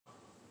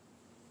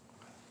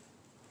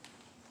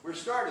We're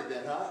started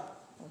then, huh?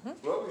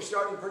 Well, we're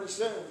starting pretty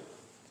soon.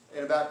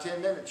 In about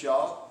 10 minutes,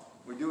 y'all.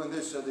 We're doing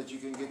this so that you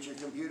can get your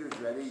computers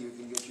ready, you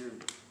can get your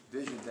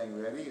vision thing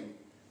ready, and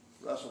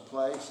Russ will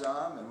play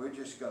some, and we're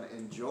just going to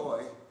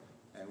enjoy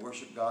and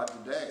worship God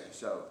today.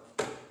 So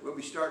we'll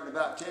be starting in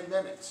about 10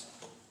 minutes.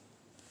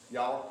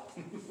 Y'all?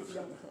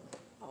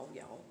 Oh,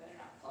 y'all.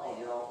 Oh,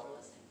 y'all.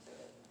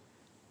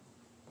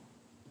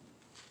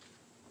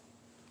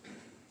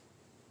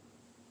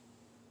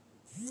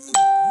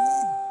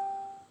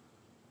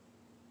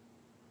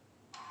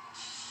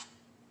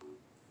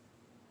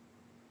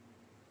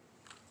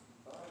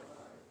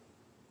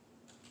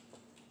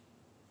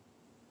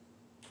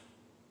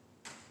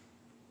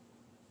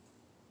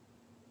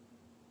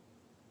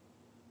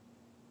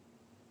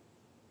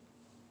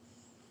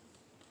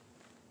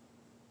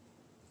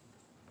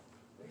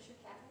 Where's your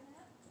cabin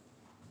at?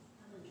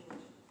 I'm in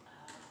Georgia.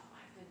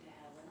 I've been to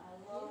Helen. I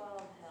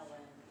love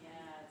Helen.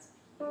 Yeah, it's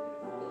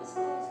beautiful. It was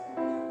closed for a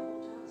couple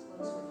of times,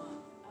 closed for a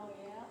month. Oh,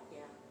 yeah?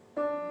 Yeah.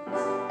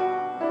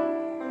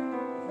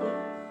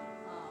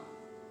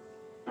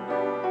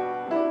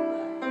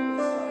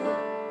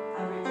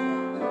 I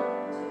rented out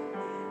too,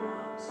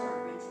 and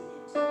started renting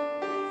it till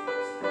May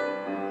 1st.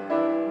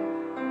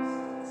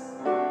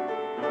 So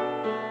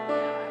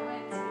Yeah, I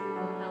went to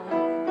Helen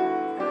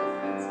with a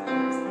friends of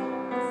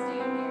ours and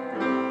stayed there.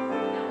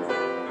 And that was a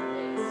couple of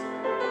days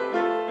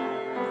rafting.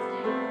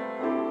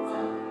 So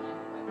we went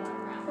whitewater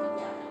rafting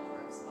down a number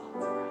of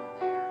spots around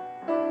there.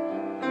 And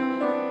then we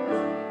come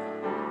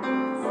back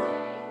and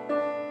stay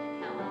in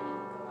Helen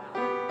and go out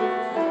to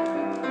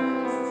different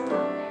places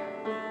around there. To climb a couple of the mountains around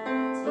there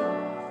and stuff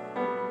like that.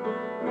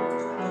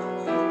 Just went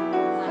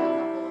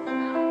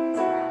 3 days.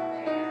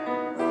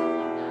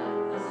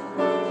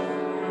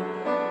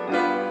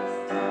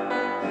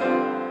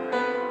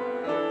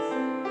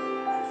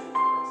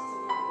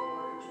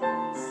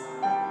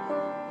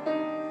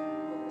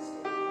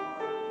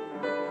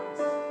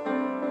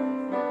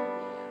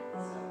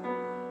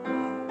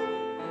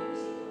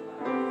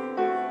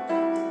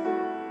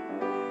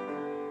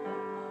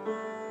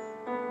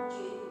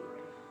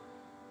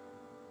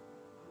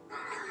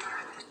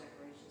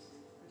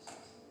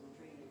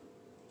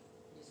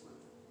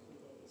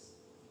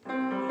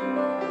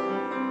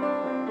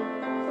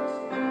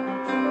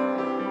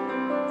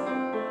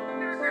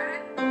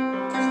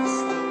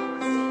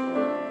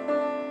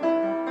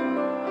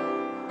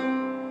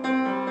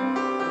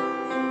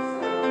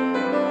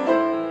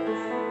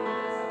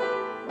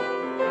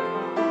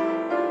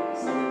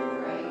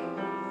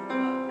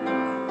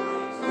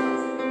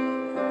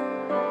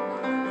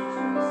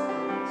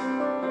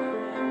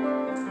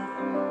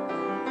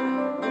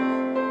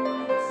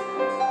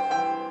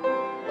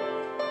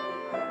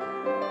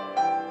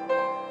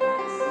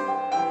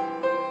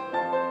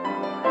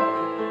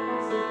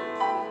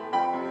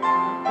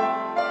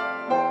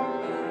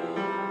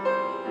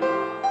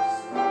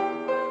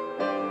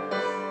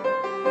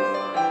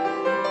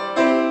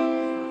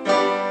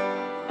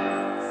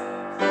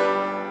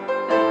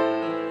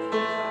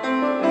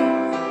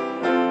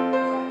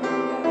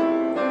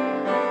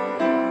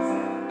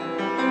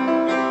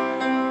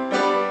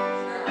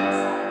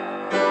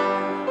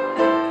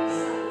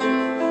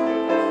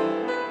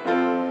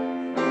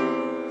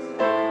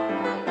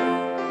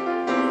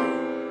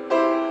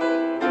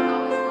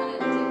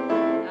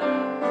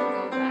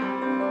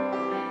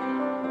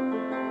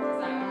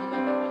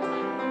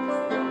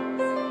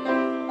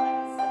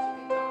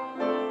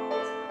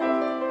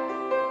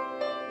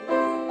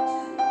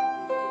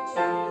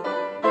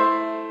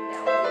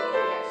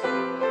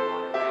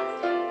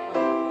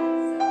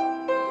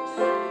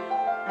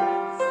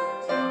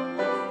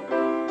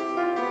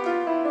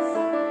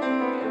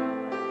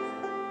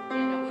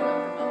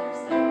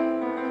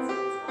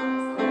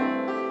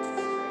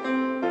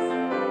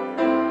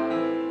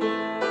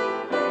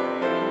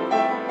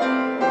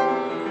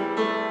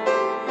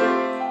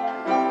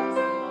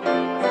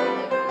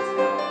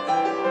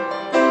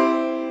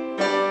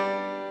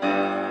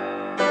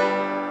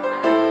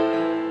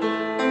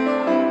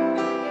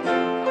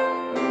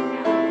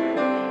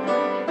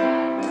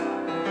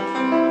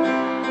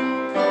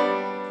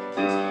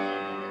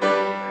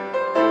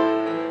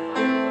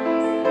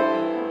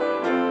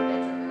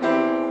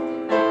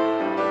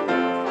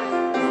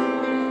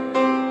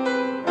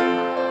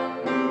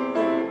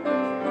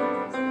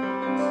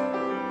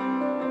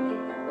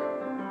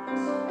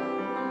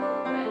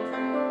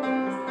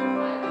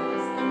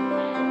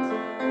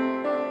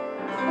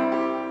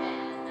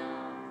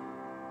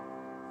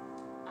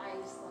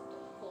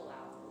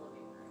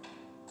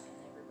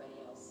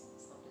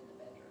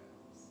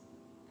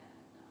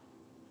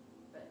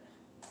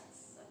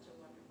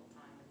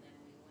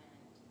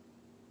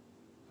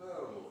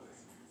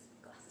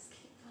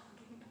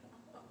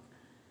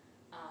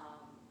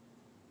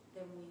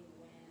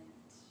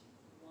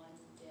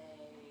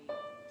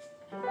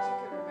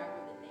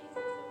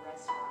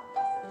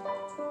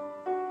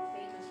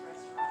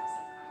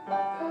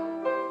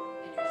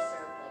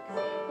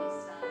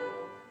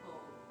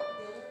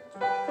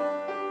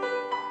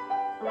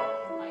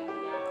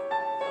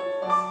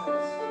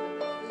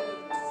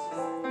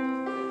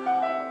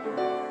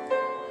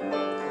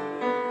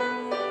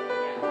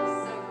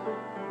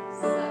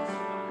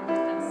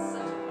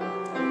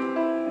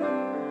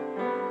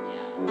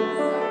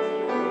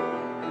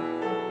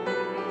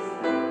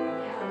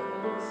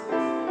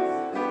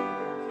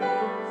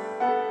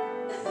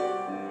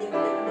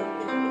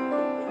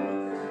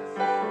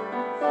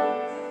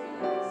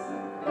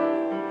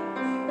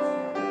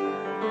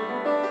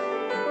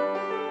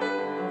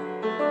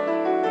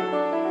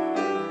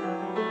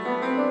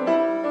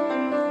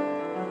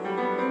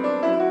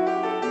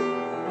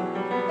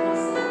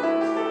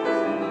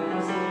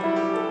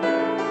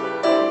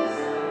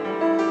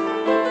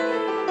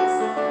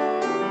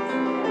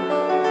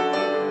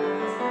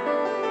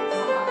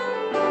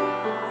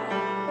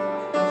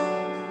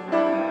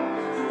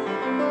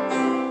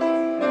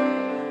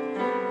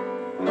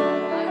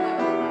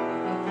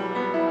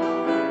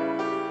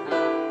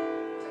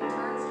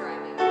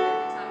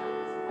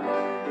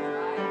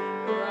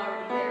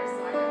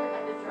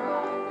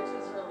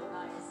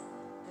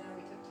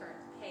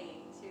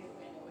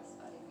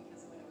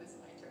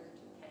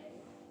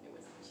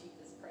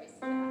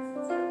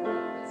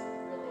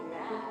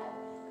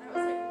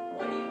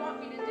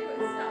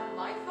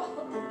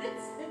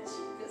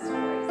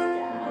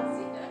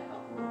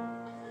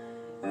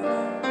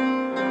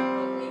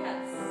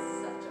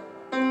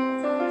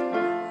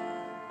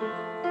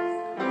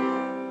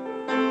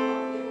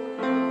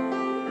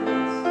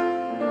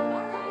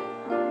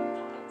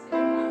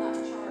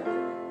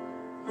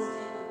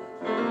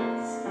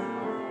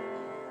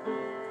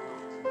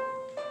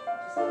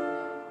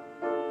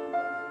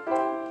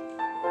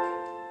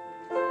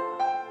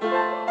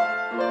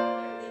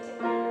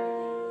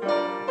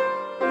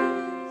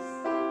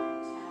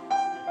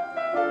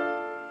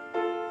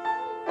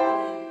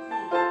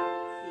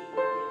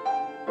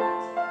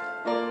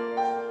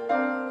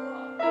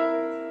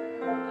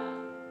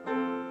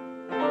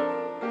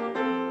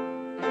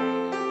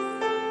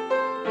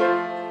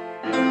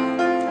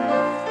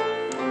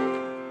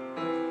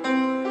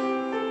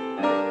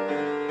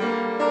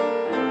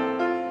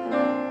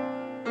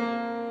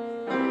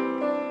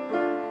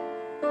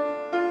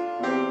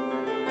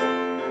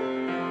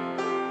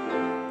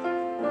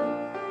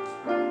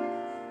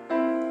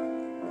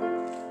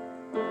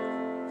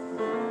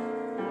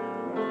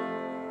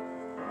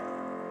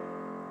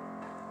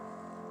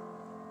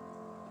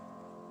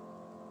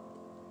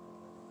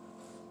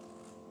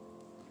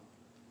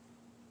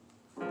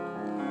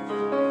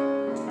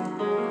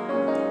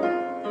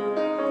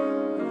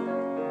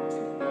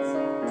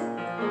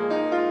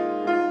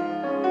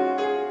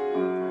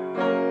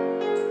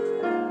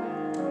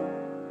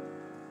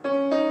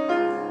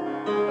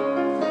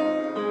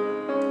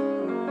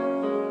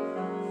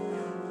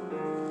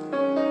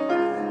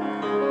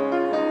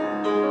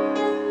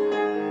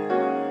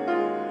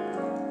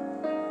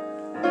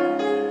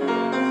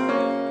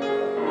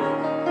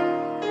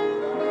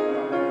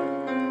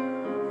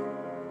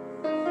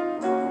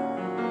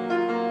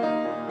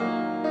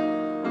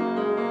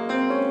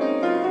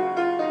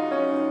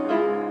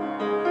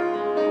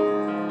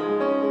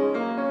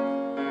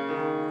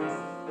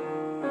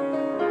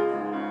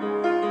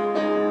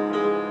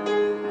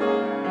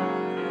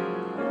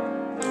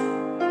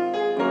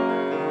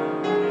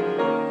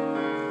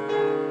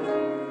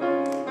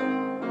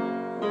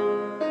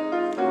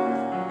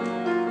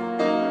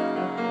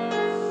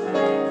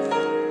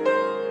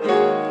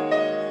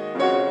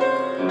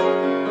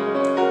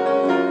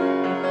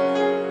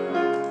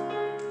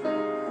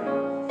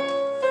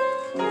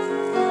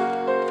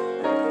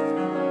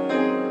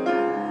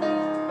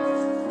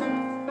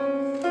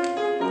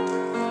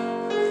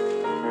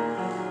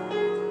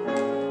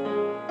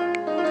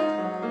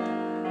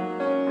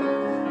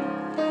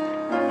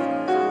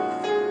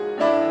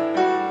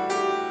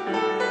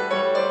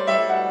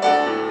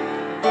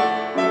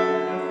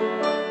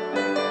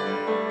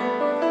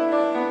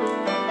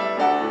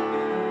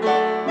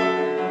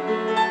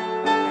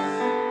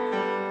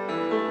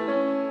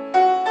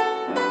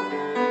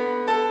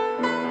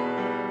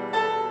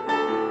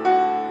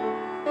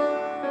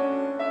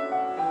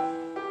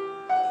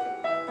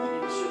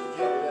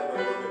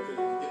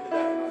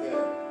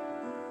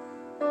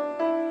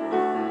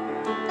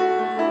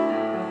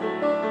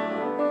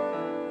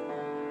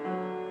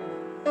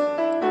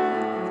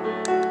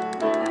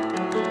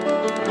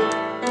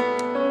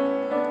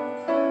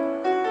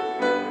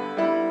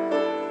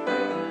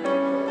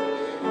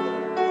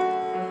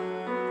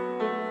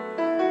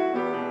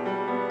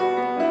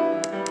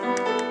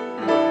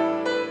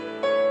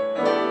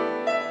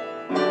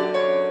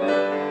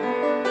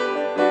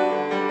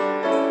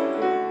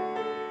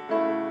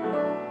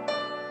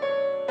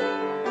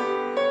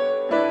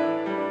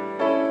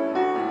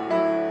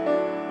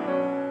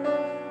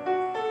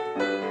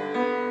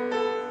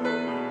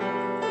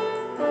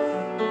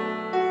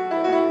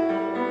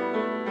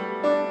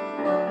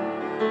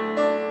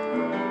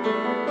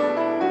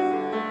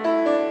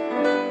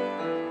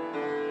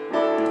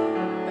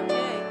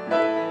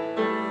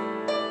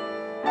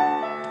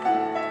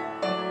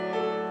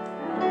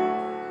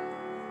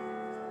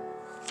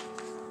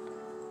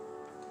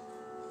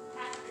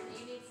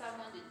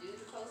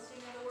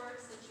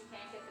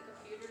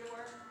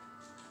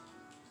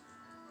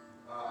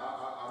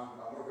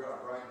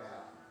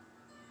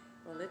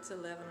 it's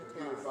 11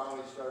 Computer o'clock.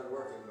 finally started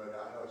working, but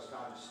I know it's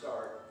time to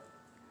start.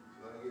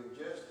 I'm going to give it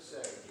just a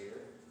second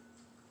here.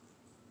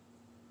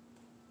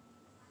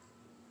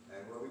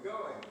 And where are we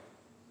going?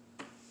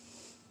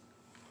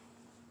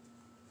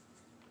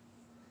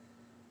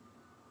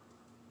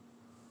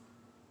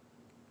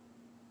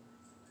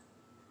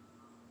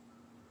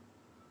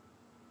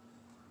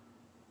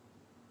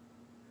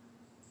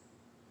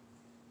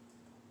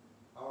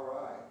 All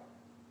right.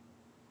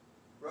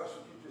 Russ,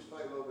 would you just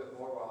play a little bit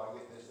more while I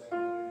get this thing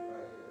moved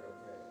right here?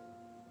 Okay.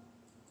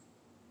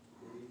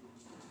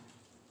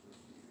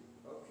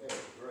 Okay,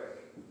 great.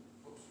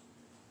 Oops.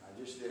 I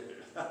just did it.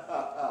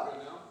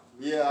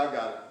 Yeah, I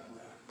got it.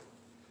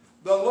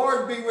 The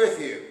Lord be with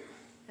you.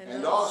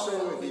 And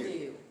also with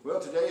you. Well,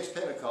 today is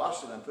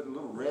Pentecost, and I'm putting a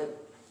little red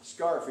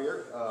scarf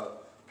here,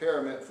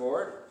 parament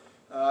for it.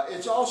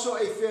 It's also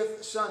a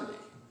fifth Sunday.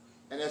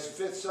 And as a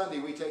fifth Sunday,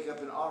 we take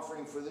up an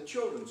offering for the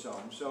children's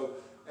home. So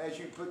as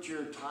you put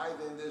your tithe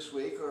in this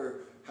week,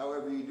 or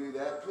however you do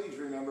that, please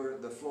remember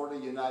the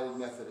Florida United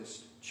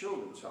Methodist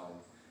Children's Home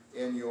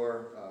in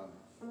your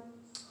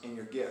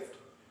gift.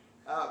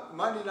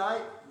 Monday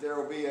night, there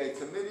will be a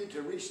committee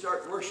to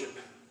restart worship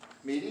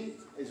meeting.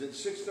 Is it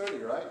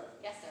 6:30, right?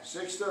 Yes,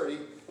 sir.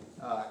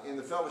 6:30 in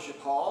the fellowship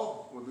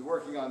hall. We'll be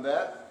working on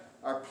that.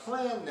 Our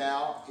plan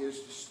now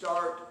is to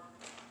start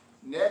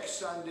next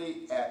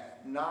Sunday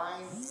at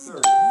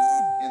 9:30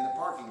 in the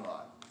parking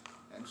lot.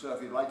 And so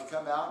if you'd like to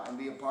come out and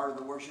be a part of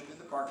the worship in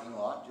the parking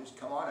lot, just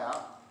come on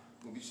out.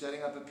 We'll be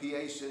setting up a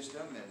PA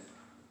system, and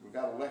we've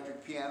got an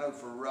electric piano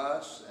for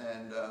Russ,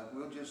 and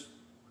we'll just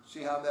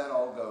see how that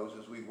all goes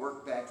as we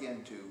work back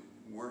into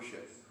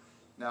worship.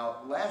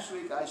 Now, last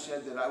week I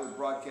said that I would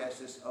broadcast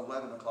this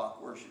 11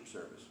 o'clock worship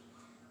service.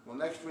 Well,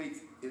 next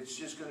week it's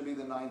just going to be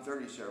the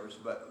 9:30 service,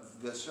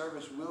 but the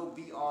service will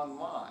be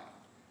online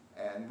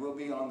and will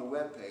be on the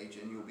web page,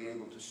 and you'll be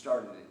able to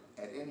start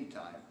it at any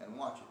time and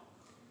watch it.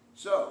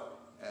 So,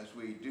 as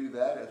we do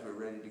that, as we're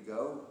ready to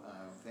go,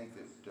 I think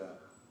that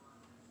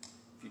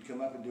if you'd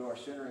come up and do our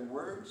centering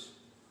words,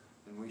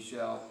 then we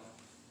shall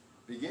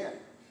begin.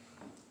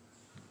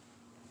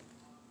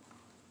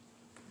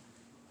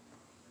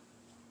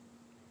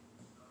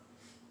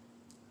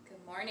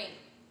 Good morning.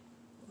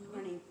 Good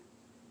morning.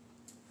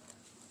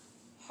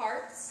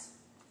 Hearts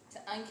to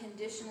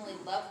unconditionally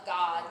love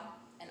God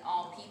and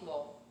all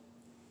people.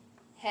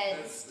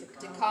 Heads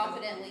to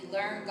confidently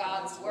learn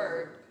God's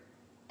word,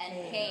 and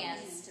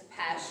hands to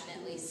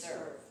passionately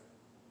serve.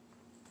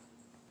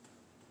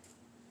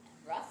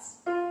 And Russ?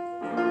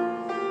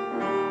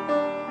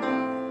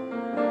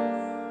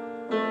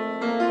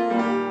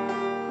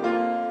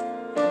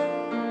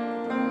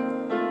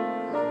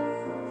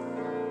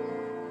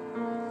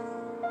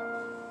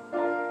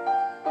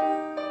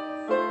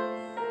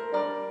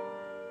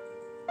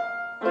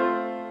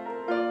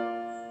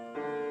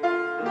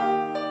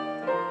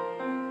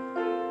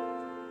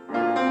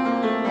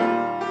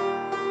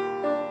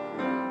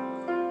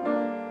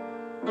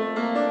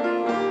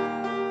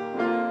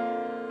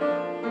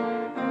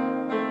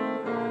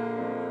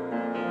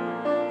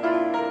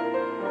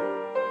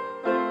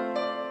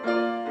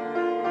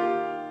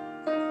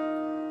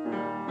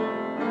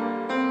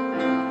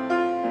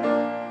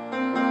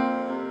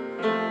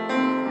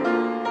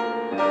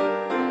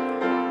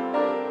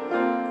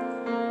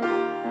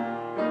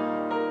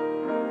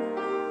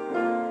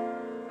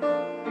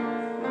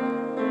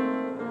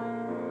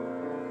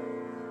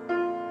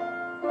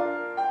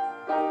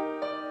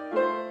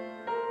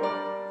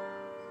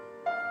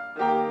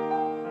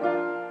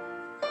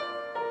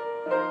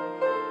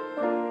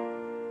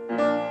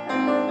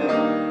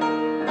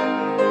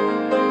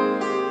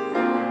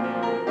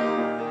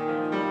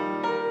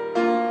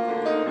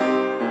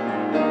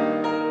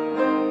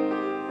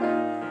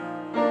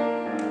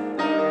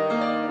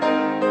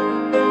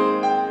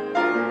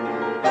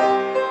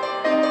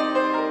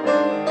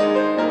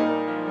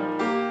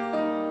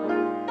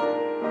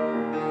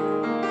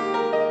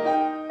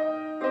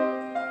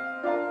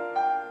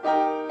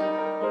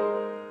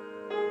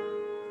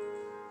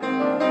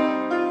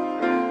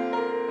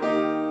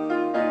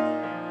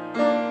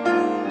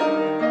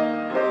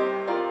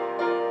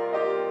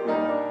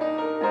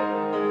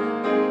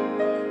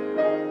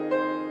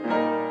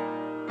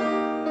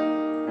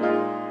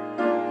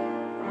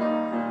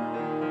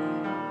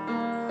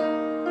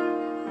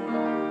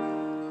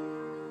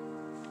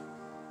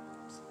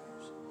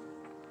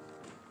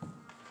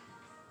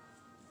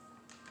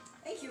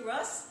 Thank you,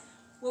 Russ.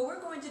 Well, we're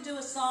going to do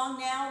a song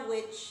now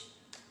which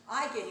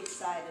I get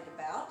excited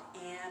about,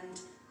 and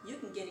you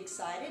can get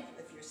excited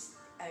if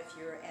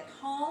you're at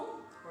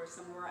home or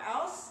somewhere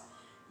else.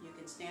 You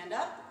can stand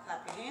up,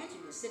 clap your hands.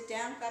 You can sit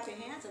down, clap your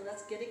hands, and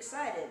let's get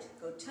excited.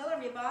 Go tell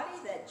everybody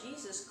that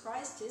Jesus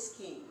Christ is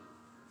King.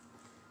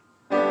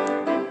 Tell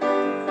everybody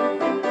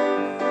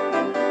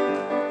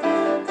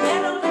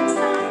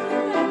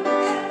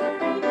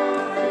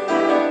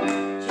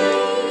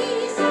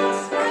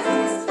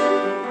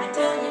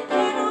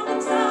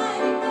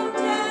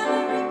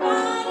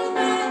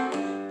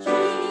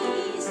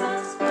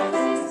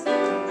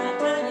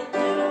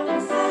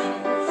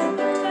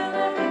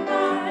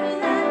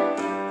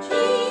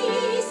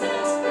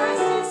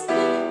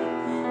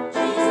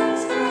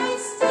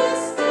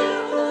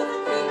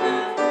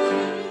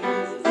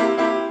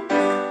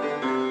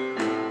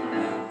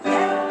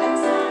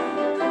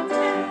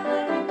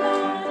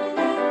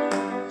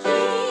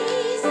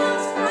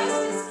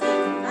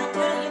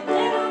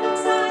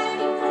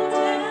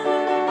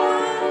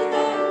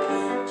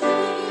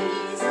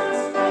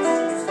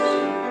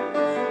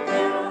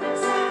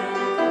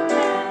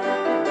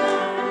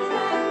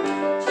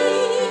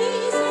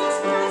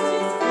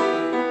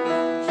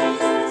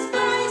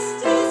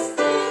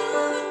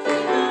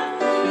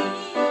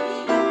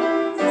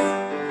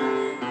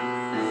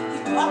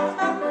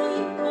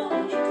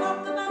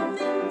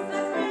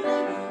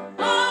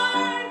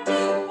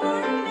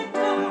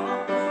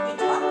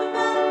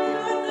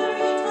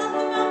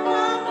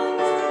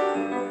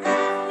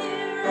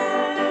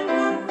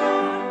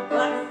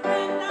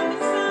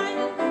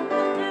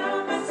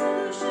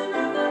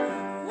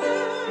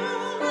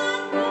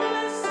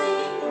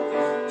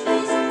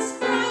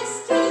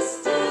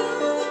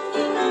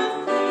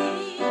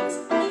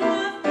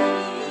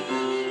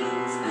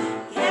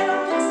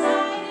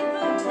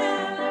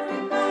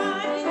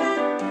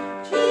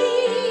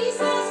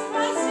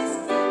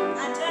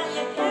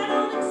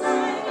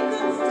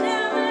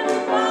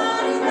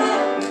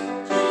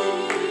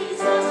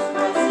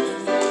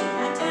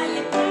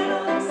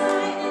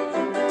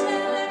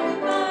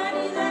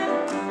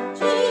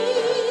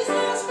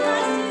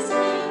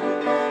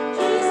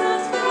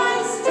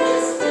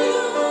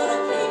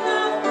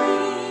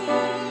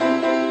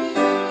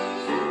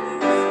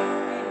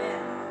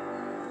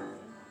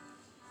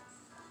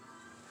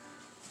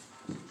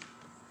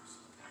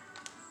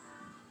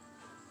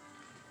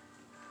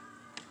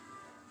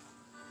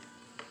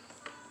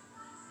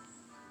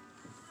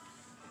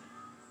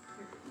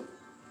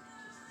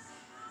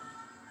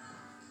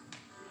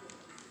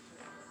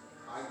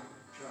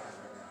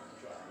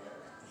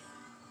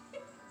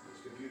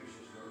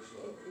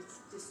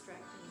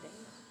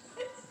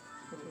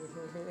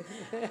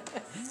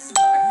Excuse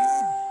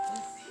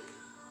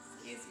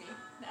me.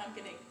 Now I'm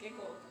going to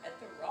giggle at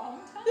the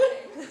wrong time.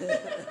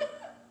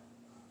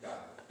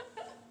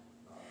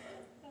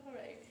 All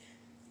right.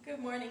 Good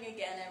morning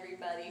again,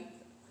 everybody.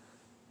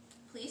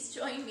 Please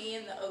join me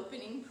in the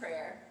opening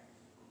prayer.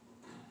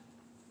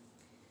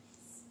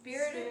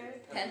 Spirit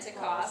of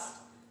Pentecost,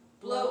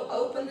 blow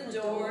open the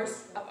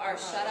doors of our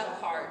shut-up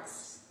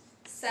hearts.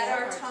 Set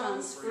our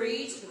tongues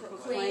free to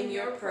proclaim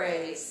your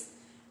praise.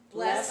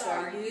 Bless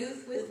our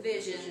youth with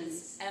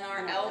visions and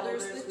our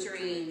elders with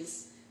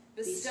dreams.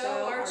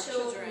 Bestow our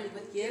children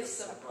with gifts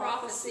of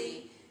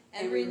prophecy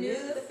and renew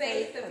the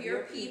faith of your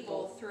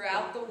people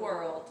throughout the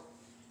world.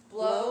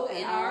 Blow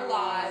in our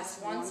lives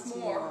once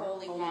more,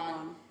 Holy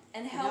One,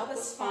 and help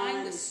us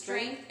find the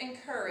strength and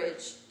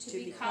courage to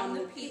become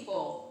the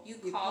people you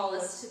call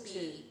us to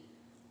be.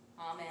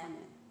 Amen.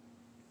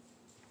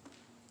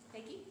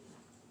 Peggy?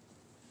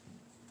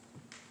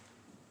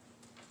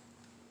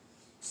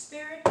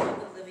 Spirit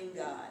of the living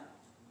God,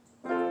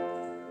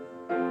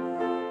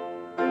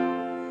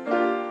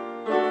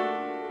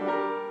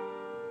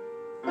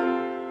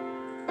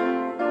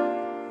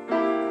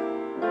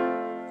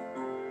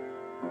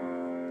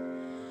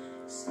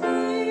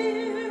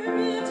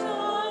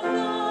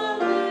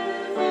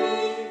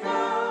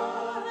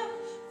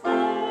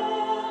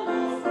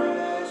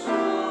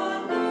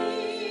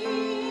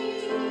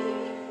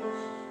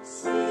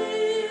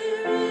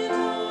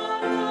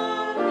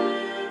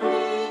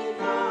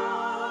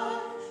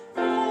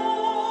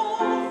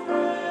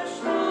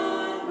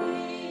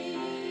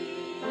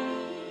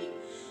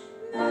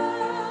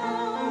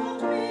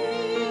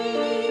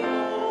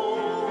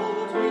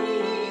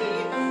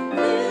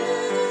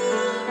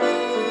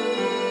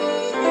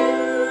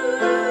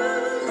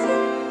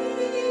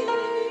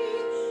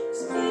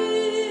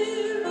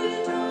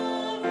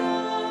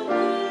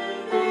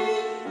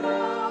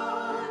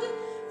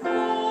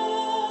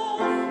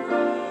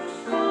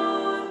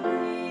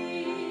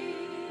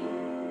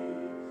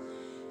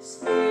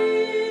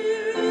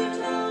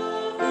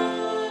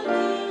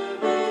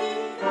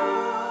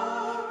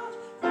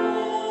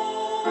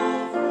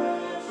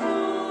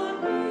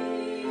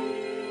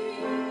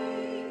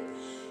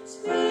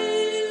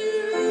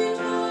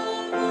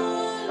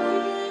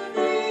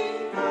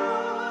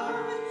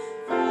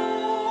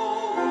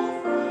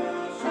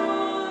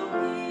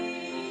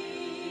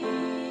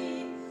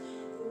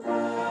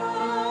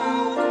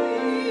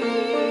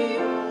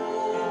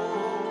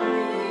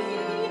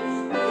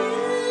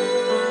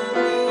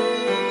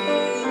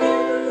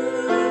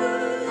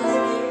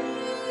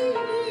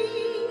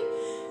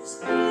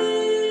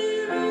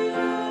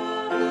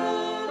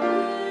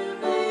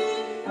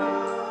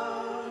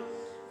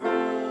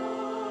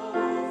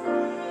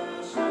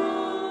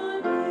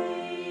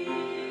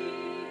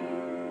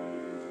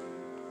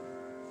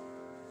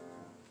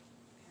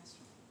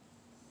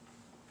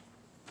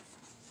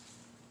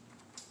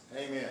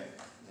 Amen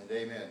and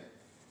amen.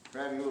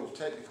 We're having a little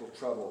technical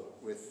trouble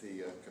with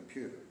the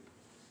computer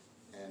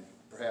and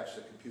perhaps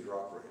the computer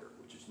operator,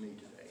 which is me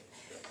today.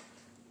 So,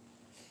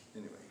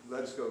 anyway,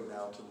 let us go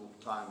now to a little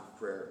time of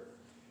prayer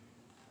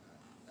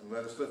and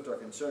let us lift our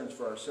concerns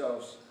for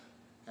ourselves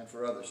and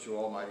for others to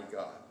Almighty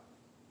God.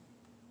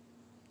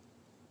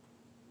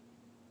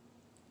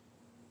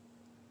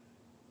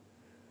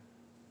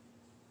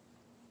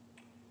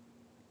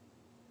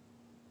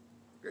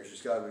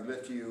 Gracious God, we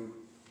lift to you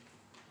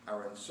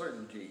our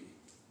uncertainty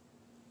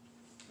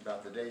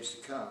about the days to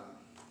come,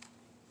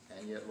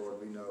 and yet,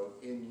 Lord, we know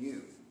in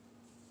you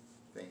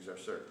things are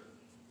certain.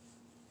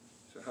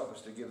 So help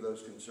us to give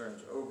those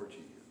concerns over to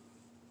you,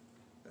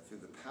 that through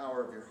the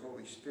power of your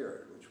Holy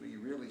Spirit, which we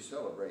really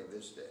celebrate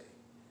this day,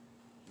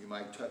 you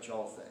might touch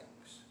all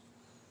things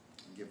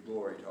and give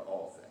glory to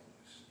all things.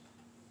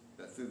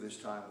 That through this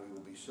time we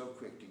will be so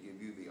quick to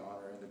give you the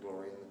honor and the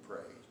glory and the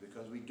praise,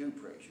 because we do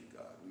praise you,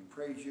 God. We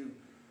praise you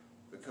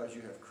because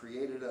you have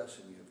created us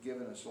and you have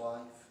given us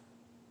life.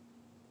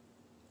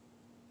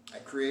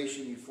 At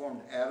creation you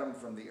formed Adam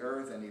from the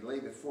earth, and he lay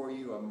before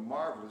you a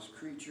marvelous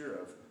creature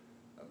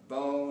of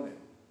bone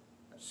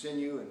and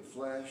sinew and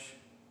flesh,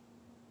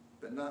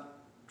 but not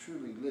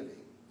truly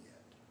living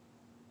yet.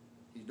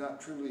 He's not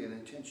truly an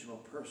intentional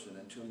person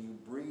until you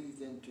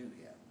breathed into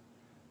him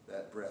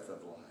that breath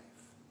of life.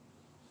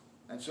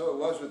 And so it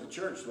was with the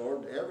church,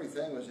 Lord.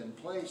 Everything was in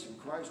place, and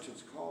Christ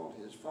has called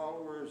his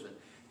followers, and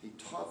he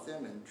taught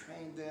them and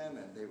trained them,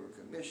 and they were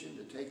commissioned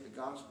to take the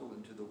gospel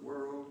into the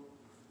world.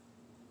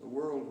 The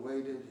world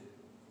waited.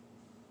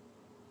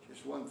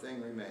 Just one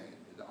thing remained.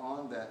 And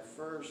on that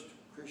first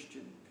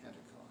Christian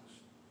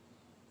Pentecost,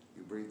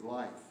 you breathed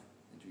life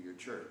into your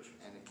church,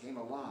 and it came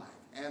alive,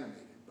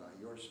 animated by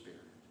your Spirit.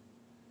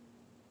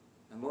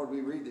 And Lord, we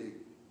read the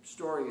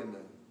story in the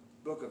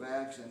book of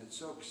Acts, and it's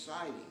so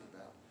exciting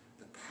about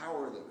the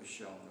power that was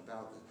shown,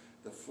 about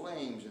the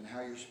flames and how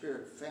your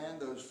Spirit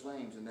fanned those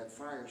flames and that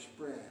fire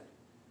spread.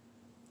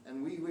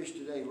 And we wish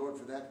today, Lord,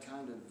 for that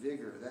kind of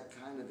vigor, that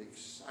kind of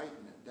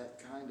excitement, that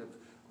kind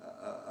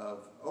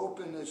of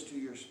openness to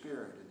your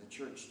Spirit in the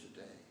church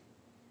today.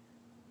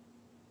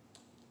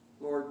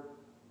 Lord,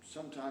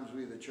 sometimes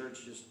we, the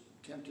church, just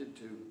tempted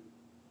to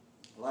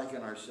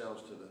liken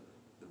ourselves to the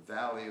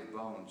valley of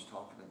bones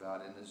talking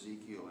about in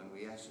Ezekiel, and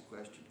we ask the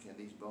question, can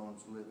these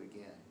bones live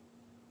again?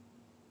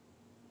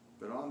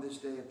 But on this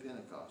day of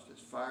Pentecost, as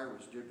fire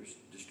was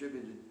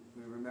distributed,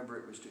 we remember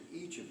it was to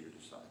each of your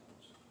disciples.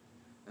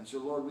 And so,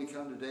 Lord, we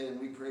come today and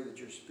we pray that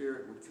your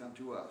Spirit would come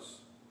to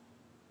us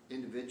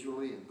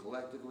individually and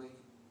collectively.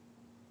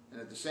 And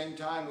at the same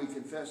time, we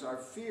confess our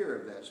fear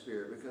of that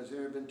Spirit, because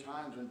there have been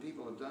times when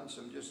people have done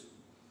some just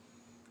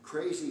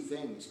crazy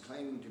things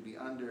claiming to be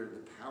under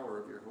the power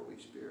of your Holy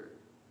Spirit.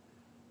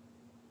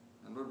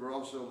 And Lord, we're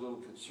also a little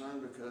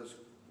concerned because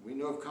we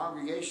know of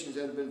congregations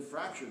that have been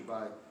fractured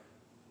by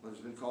what has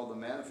been called the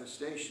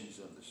manifestations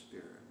of the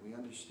Spirit. We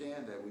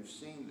understand that. We've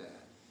seen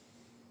that.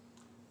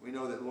 We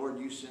know that, Lord,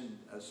 you send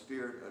a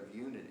spirit of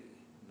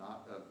unity,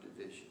 not of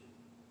division.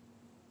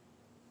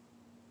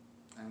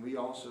 And we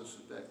also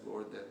suspect,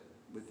 Lord, that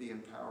with the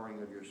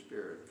empowering of your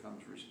Spirit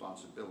comes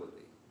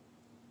responsibility.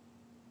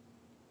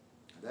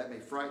 That may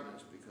frighten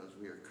us because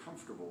we are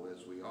comfortable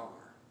as we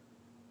are.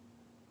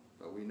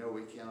 But we know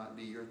we cannot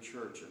be your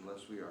church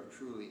unless we are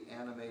truly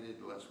animated,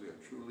 unless we are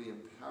truly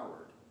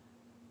empowered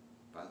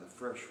by the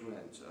fresh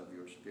winds of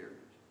your Spirit.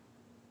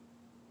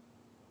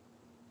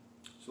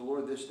 So,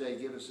 Lord, this day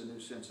give us a new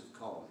sense of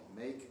calling.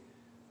 Make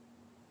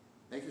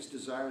us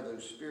desire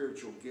those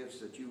spiritual gifts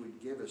that you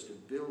would give us to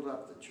build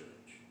up the church.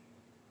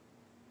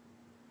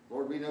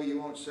 Lord, we know you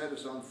won't set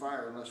us on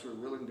fire unless we're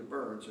willing to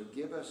burn, so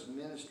give us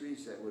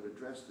ministries that would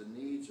address the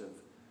needs of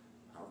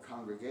our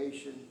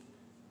congregation.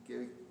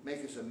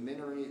 Make us a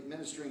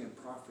ministering and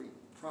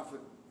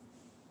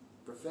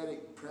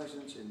prophetic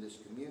presence in this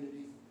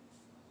community.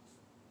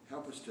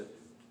 Help us to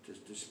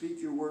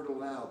speak your word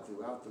aloud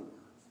throughout the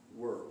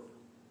world.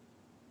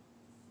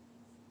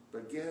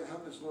 But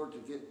help us, Lord, to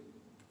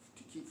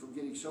keep from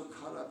getting so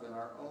caught up in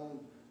our own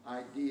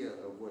idea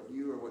of what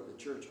you or what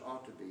the church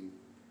ought to be,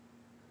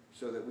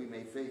 so that we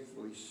may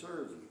faithfully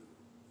serve you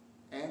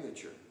and the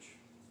church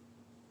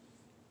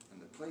in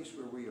the place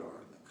where we are,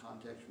 in the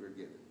context we're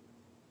given.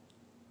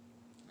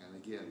 And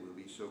again, we'll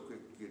be so quick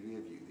to give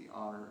you the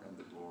honor and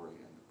the glory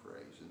and the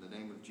praise. In the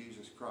name of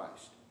Jesus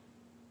Christ,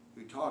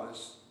 who taught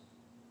us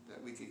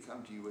that we could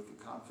come to you with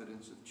the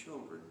confidence of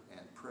children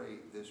and pray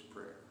this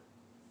prayer.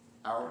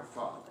 Our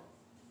Father,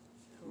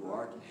 who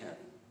art in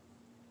heaven,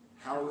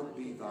 hallowed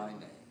be thy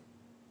name.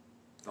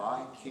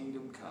 Thy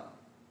kingdom come.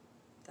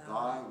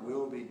 Thy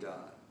will be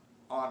done,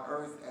 on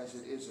earth as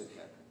it is in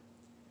heaven.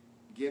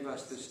 Give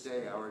us this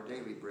day our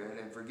daily bread,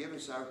 and forgive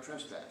us our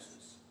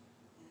trespasses,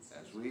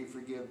 as we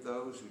forgive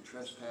those who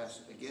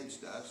trespass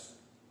against us.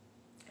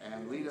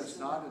 And lead us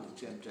not into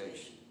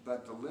temptation,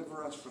 but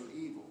deliver us from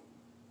evil.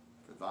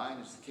 For thine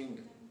is the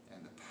kingdom,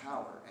 and the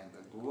power, and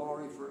the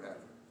glory forever.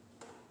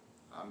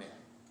 Amen.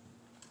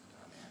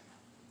 Amen.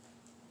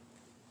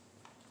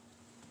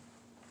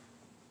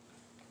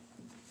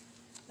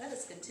 Let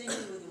us continue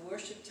with the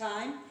worship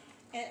time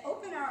and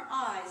open our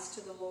eyes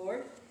to the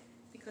Lord,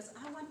 because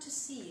I want to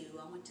see you.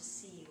 I want to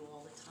see you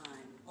all the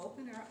time.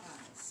 Open our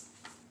eyes.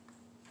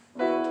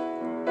 Open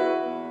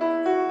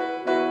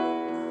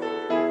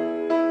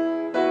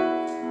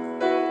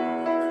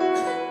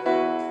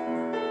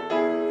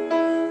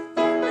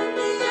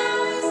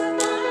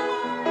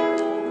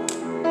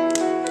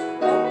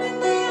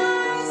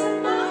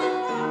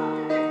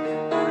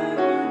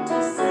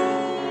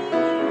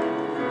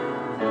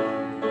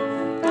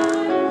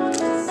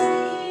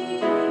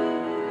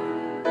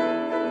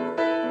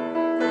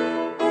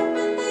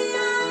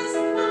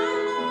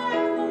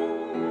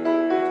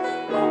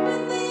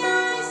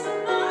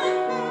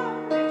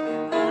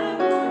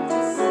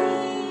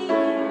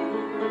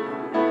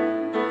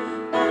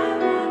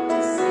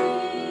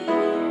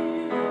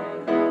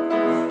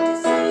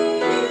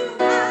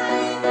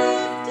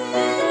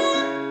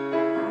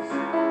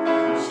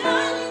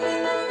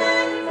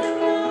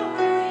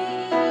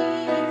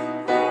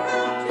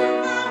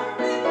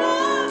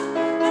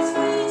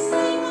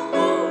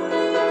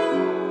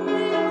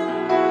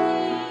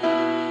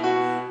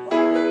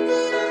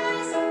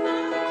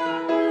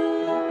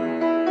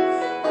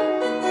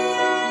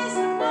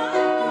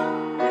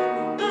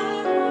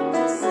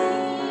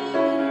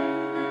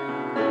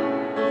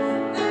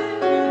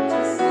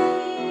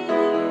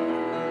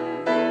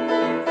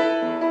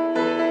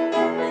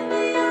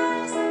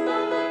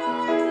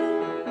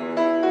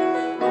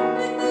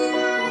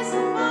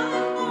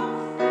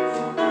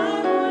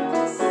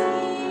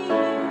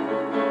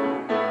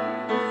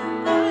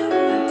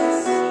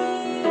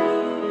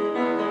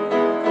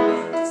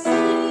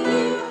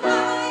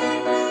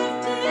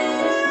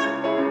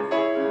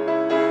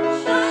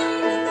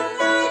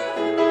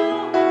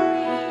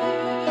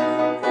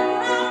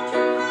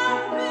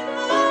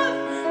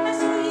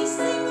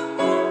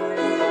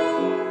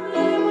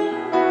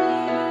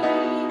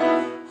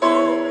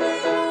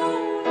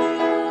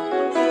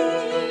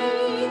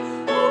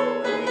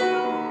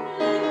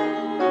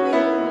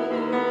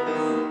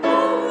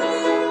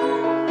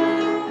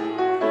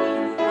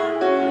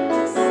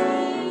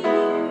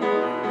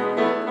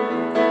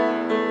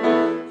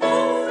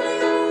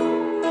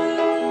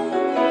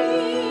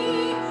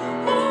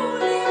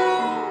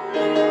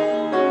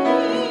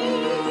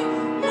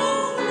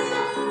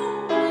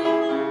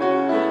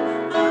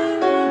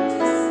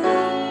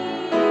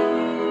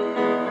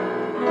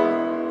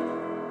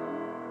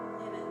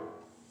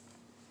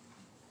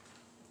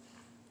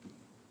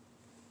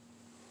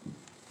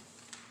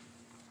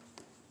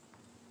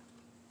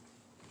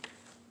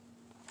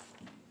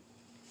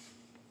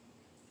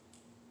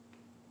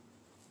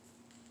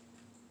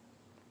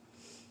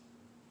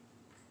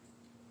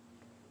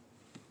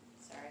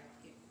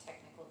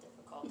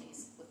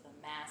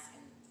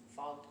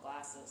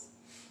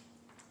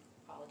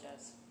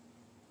apologize.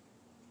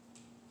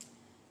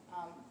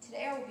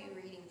 Today I will be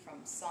reading from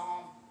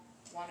Psalm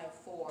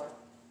 104,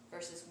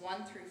 verses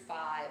 1 through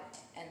 5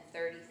 and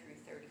 30 through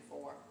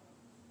 34.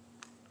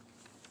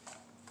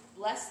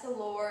 Bless the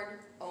Lord,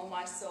 O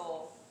my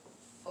soul.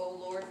 O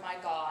Lord my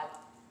God,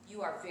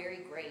 you are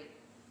very great.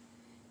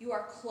 You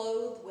are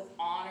clothed with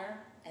honor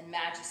and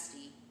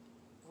majesty,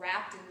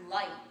 wrapped in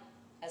light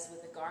as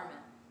with a garment.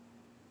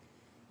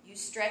 You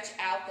stretch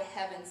out the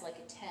heavens like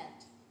a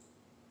tent.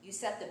 You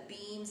set the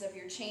beams of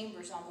your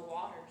chambers on the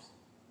waters.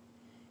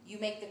 You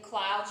make the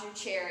clouds your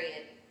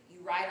chariot. You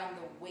ride on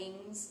the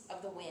wings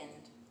of the wind.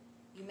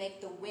 You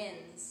make the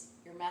winds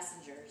your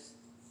messengers,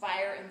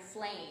 fire and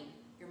flame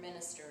your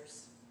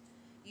ministers.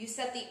 You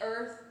set the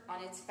earth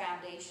on its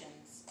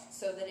foundations,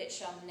 so that it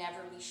shall never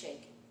be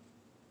shaken.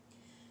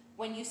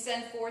 When you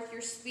send forth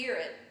your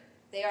spirit,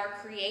 they are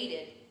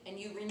created, and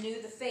you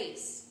renew the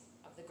face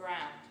of the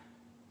ground.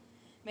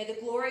 May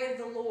the glory of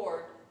the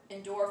Lord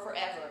endure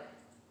forever.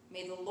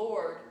 May the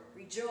Lord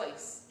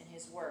rejoice in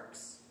his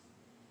works.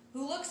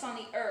 Who looks on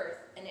the earth,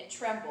 and it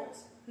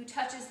trembles? Who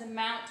touches the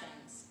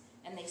mountains,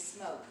 and they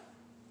smoke?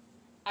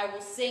 I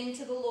will sing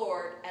to the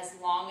Lord as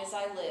long as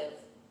I live.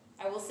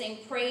 I will sing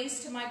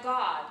praise to my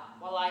God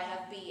while I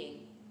have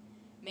being.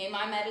 May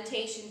my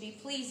meditation be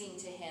pleasing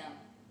to him,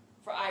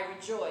 for I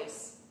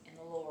rejoice in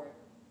the Lord.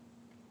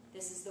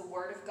 This is the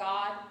word of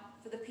God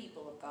for the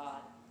people of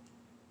God.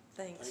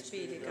 Thanks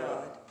be to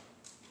God.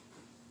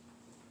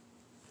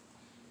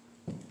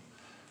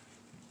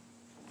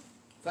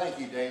 Thank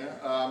you,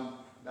 Dana.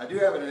 I do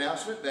have an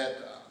announcement that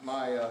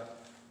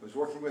was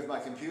working with my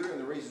computer, and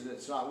the reason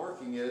it's not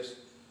working is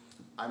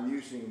I'm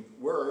using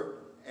Word,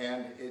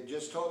 and it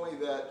just told me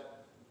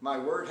that my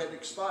Word had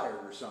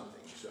expired or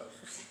something. So,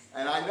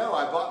 and I know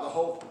I bought the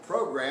whole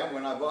program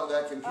when I bought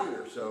that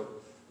computer, so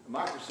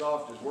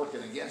Microsoft is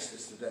working against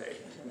us today.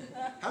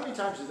 How many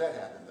times has that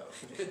happened,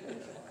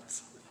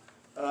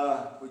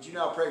 though? Would you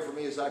now pray for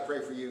me as I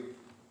pray for you?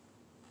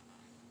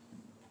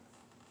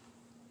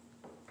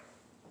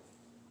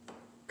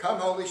 Come,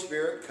 Holy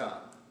Spirit, come.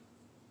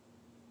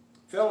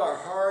 Fill our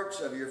hearts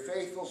of your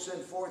faithful,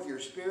 send forth your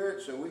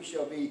Spirit, so we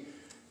shall be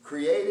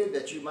created,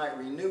 that you might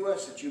renew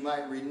us, that you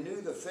might renew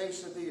the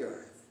face of the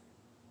earth.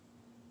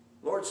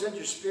 Lord, send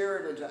your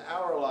Spirit into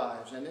our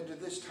lives and into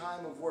this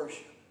time of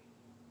worship.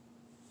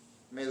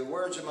 May the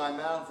words of my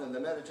mouth and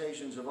the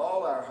meditations of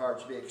all our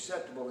hearts be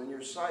acceptable in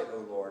your sight,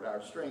 O Lord,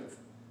 our strength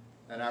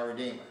and our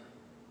Redeemer.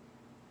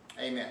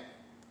 Amen.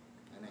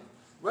 Amen.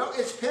 Well,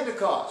 it's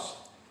Pentecost.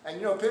 And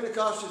you know,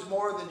 Pentecost is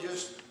more than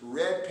just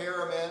red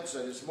pyramids,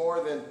 and it's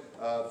more than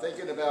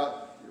thinking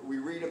about, we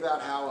read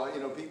about how,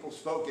 people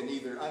spoke in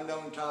either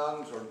unknown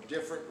tongues or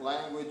different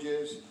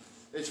languages.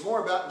 It's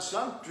more about, in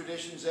some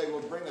traditions, they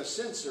will bring a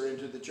censer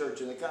into the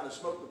church and they kind of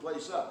smoke the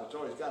place up. It's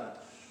always kind of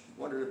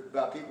wondered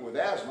about people with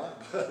asthma,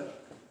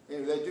 but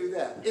they do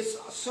that. It's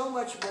so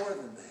much more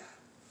than that.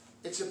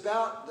 It's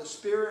about the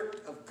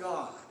Spirit of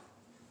God.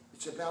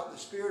 It's about the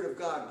Spirit of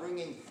God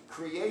bringing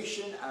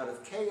creation out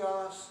of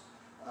chaos,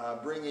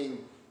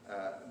 breathing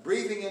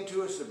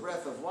into us the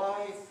breath of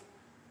life,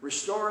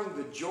 restoring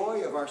the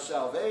joy of our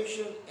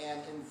salvation,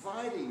 and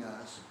inviting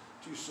us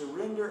to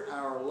surrender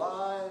our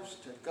lives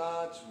to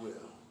God's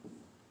will.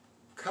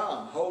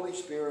 Come, Holy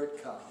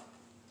Spirit, come.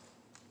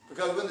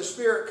 Because when the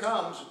Spirit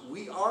comes,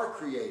 we are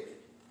created.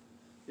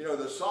 You know,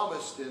 the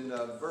psalmist in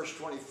verse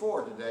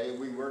 24 today,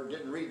 we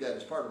didn't read that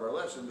as part of our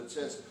lesson, but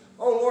says,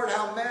 "O Lord,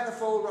 how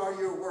manifold are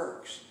your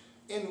works.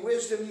 In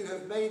wisdom you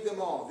have made them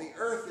all. The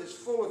earth is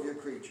full of your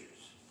creatures."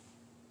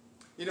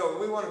 You know,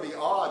 when we want to be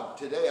odd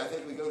today, I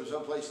think we go to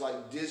some place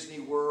like Disney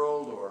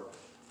World or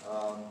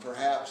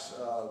perhaps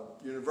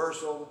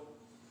Universal.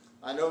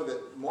 I know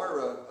that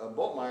Moira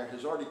Bultmeyer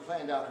has already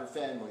planned out her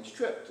family's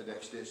trip to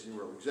next Disney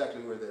World,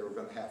 exactly where they were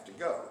going to have to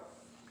go.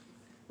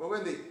 Well,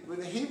 when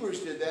the Hebrews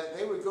did that,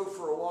 they would go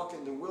for a walk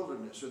in the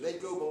wilderness, or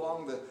they'd go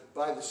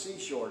by the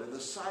seashore, and the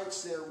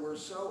sights there were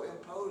so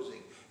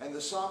imposing. And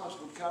the psalmist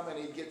would come and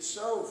he'd get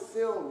so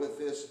filled with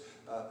this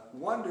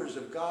wonders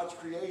of God's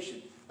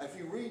creation. If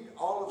you read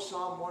all of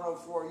Psalm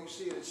 104, you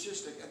see it's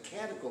just a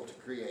canticle to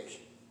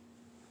creation.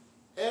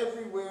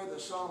 Everywhere the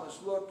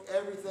psalmist looked,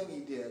 everything he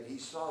did, he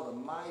saw the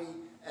mighty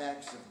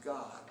acts of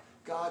God.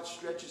 God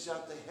stretches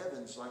out the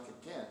heavens like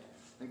a tent,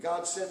 and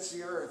God sets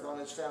the earth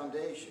on its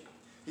foundation.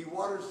 He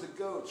waters the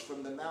goats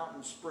from the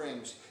mountain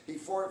springs. He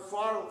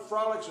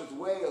frolics with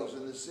whales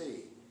in the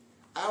sea.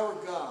 Our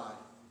God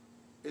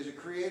is a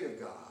creative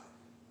God.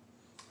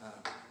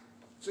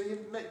 So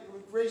it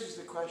raises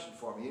the question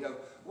for me,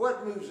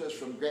 what moves us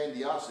from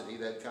grandiosity,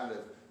 that kind of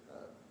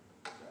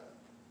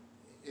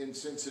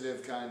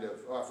insensitive kind of,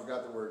 I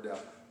forgot the word now,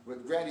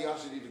 with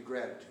grandiosity to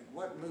gratitude?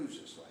 What moves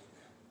us like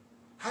that?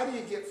 How do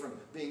you get from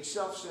being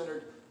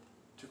self-centered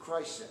to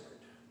Christ-centered?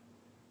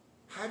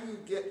 How do you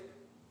get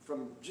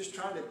from just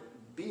trying to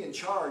be in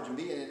charge and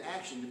being in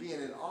action to being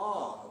in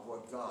awe of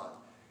what God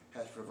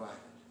has provided?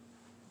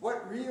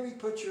 What really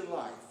puts your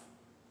life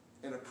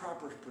in a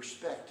proper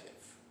perspective?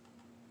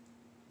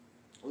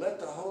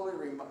 Let the Holy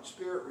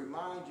Spirit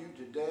remind you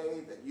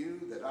today that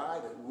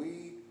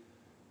we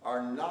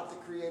are not the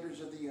creators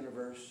of the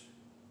universe.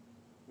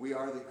 We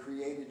are the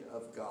created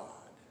of God.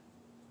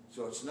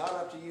 So it's not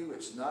up to you,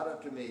 it's not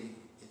up to me,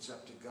 it's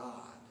up to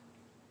God.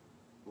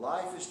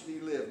 Life is to be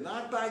lived,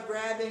 not by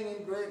grabbing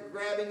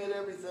at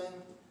everything,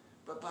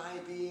 but by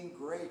being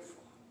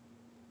grateful.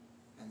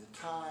 And the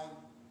time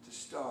to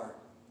start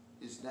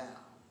is now.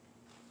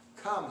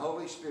 Come,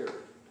 Holy Spirit.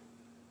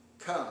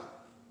 Come.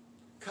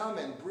 Come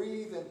and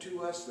breathe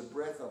into us the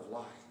breath of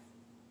life.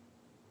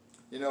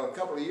 You know, a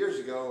couple of years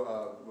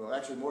ago, well,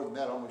 actually more than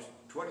that, almost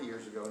 20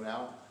 years ago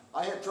now,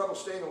 I had trouble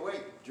staying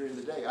awake during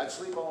the day. I'd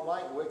sleep all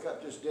night and wake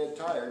up just dead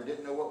tired,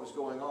 didn't know what was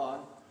going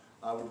on.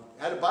 I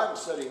had a Bible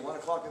study at 1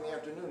 o'clock in the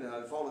afternoon, and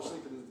I'd fall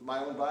asleep in my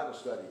own Bible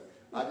study.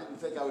 I didn't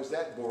think I was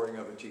that boring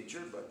of a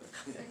teacher, but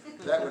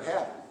that would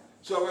happen.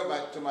 So I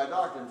went to my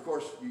doctor, and of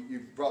course,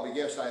 you probably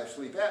guessed I have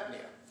sleep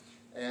apnea.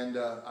 And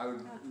I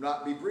would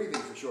not be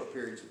breathing for short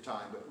periods of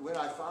time. But when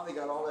I finally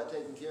got all that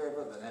taken care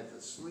of, and had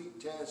the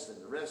sleep test and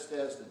the rest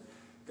test, and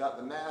got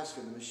the mask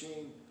and the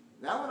machine,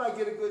 now when I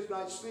get a good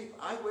night's sleep,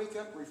 I wake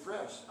up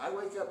refreshed. I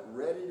wake up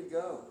ready to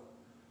go.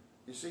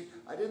 You see,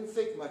 I didn't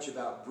think much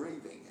about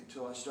breathing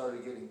until I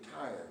started getting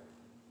tired.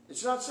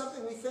 It's not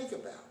something we think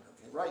about.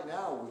 Okay? Right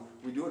now,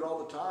 we do it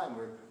all the time.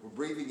 We're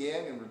breathing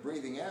in and we're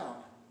breathing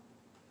out.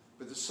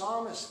 But the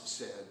psalmist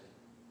said,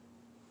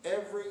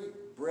 every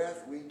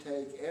breath we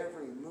take,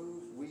 every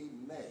move we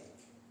make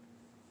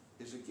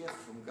is a gift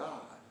from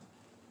God.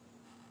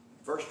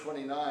 Verse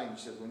 29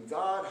 says, when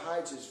God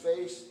hides his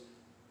face,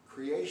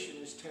 creation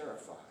is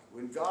terrified.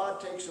 When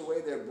God takes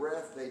away their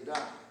breath, they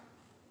die.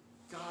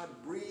 God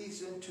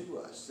breathes into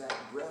us that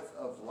breath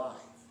of life.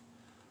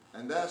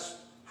 And that's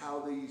how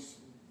these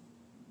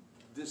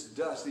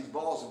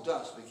balls of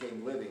dust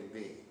became living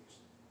beings.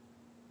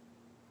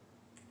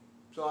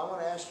 So I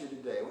want to ask you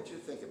today, I want you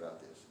to think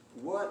about this.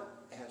 What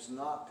has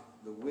knocked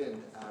the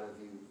wind out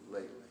of you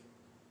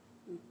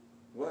lately?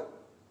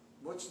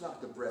 What's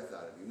knocked the breath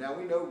out of you? Now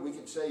we know we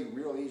can say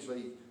real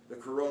easily the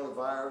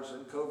coronavirus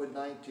and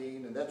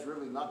COVID-19, and that's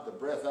really knocked the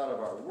breath out of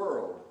our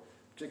world,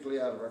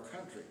 particularly out of our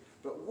country.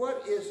 But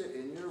what is it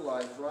in your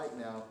life right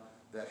now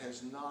that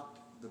has knocked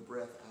the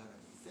breath out of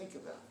you? Think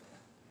about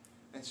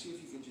that and see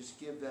if you can just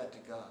give that to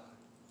God.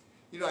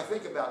 You know, I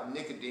think about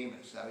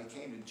Nicodemus, how he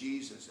came to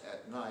Jesus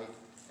at night,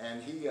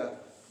 and he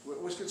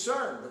was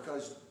concerned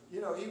because,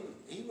 you know,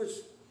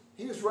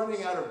 he was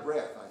running out of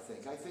breath, I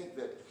think. I think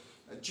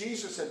that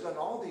Jesus had done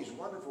all these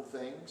wonderful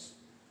things,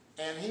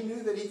 and he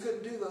knew that he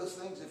couldn't do those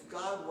things if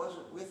God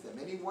wasn't with him.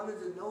 And he wanted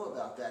to know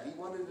about that. He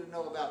wanted to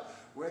know about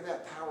where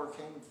that power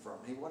came from.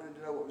 He wanted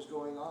to know what was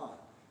going on.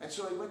 And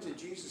so he went to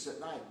Jesus at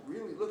night,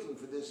 really looking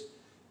for this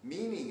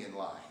meaning in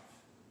life.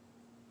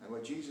 And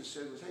what Jesus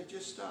said was, hey,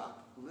 just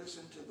stop.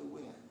 Listen to the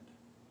wind.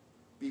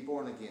 Be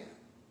born again.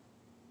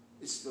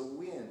 It's the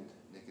wind,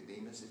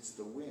 Nicodemus. It's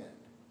the wind.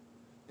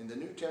 In the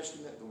New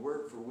Testament, the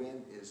word for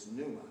wind is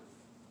pneuma,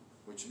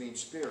 which means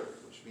spirit,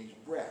 which means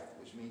breath,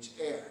 which means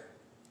air.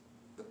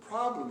 The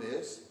problem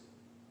is,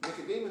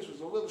 Nicodemus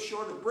was a little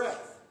short of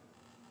breath.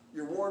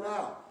 You're worn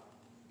out.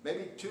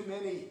 Maybe too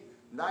many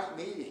night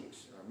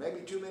meetings, or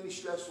maybe too many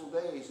stressful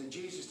days, and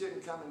Jesus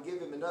didn't come and give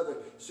him another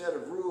set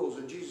of rules,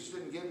 and Jesus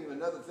didn't give him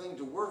another thing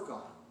to work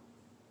on.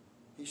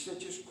 He said,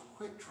 just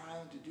quit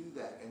trying to do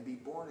that and be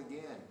born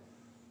again.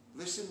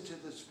 Listen to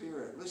the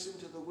Spirit. Listen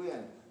to the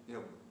wind. You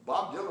know,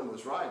 Bob Dylan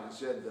was right. He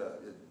said,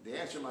 the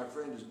answer, my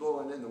friend, is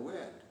blowing in the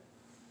wind.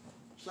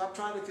 Stop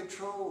trying to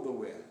control the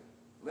wind.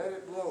 Let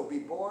it blow. Be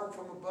born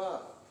from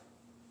above.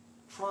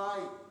 Try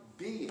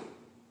being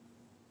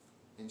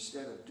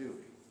instead of doing.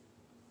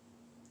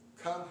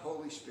 Come,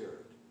 Holy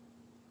Spirit.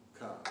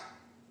 Come.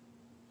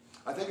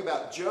 I think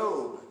about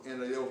Job in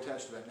the Old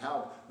Testament,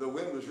 how the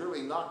wind was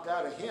really knocked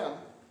out of him.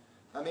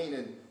 I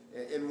mean,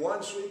 in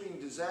one sweeping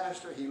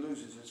disaster, he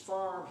loses his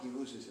farm, he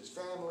loses his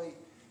family,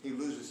 he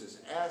loses his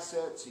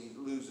assets, he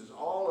loses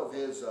all of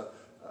his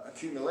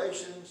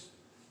accumulations.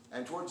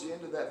 And towards the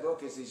end of that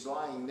book, as he's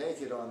lying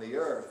naked on the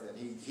earth, and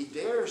he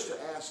dares to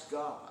ask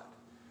God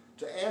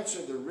to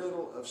answer the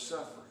riddle of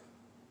suffering.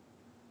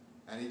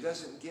 And he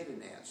doesn't get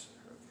an answer,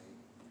 okay?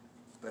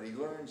 But he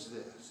learns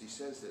this. He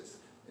says this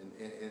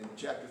in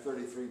chapter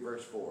 33,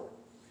 verse 4.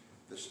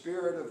 The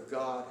Spirit of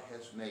God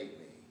has made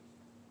me.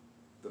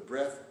 The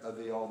breath of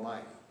the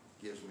Almighty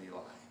gives me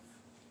life.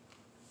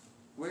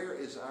 Where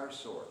is our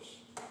source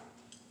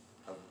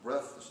of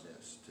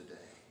breathlessness today?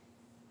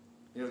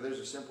 You know, there's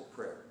a simple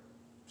prayer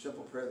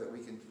that we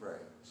can pray.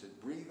 It says,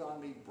 breathe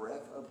on me,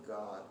 breath of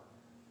God.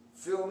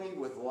 Fill me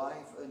with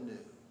life anew.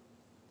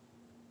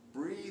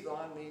 Breathe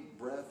on me,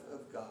 breath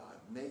of God.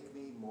 Make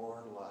me more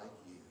like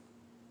you.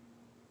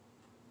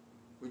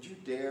 Would you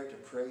dare to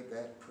pray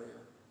that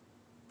prayer?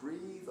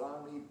 Breathe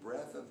on me,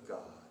 breath of God.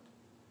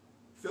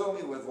 Fill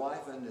me with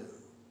life anew.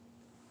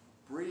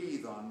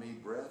 Breathe on me,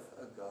 breath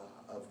of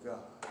God.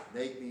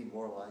 Make me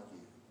more like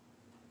you.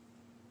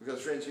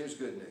 Because, friends, here's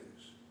good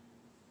news.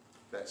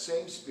 That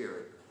same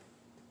Spirit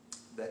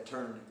that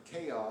turned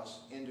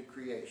chaos into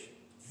creation,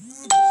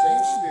 the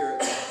same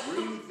Spirit that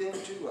breathed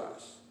into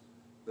us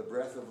the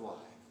breath of life,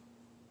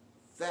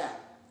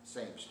 that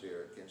same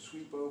Spirit can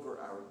sweep over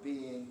our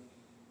being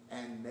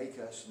and make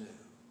us new.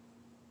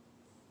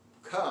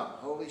 Come,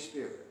 Holy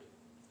Spirit,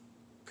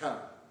 come.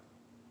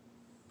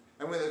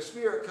 And when the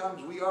Spirit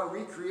comes, we are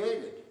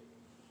recreated.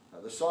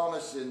 The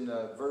psalmist in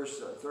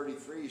verse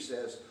 33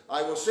 says,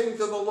 I will sing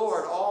to the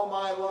Lord all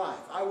my life.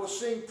 I will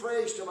sing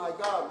praise to my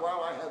God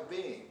while I have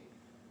being.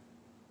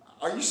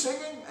 Are you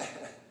singing?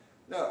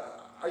 No.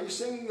 Are you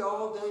singing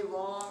all day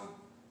long?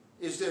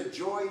 Is there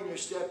joy in your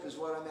step is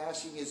what I'm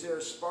asking. Is there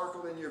a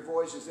sparkle in your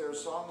voice? Is there a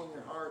song in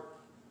your heart?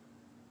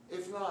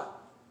 If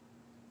not,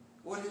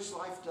 what has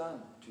life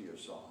done to your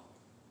song?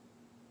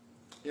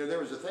 You know, there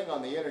was a thing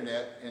on the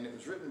internet, and it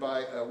was written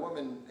by a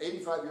woman,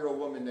 85-year-old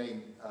woman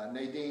named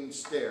Nadine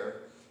Stair,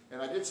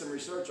 and I did some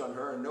research on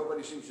her, and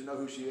nobody seems to know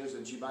who she is,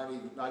 and she might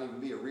not even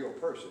be a real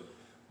person.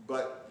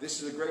 But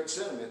this is a great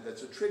sentiment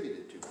that's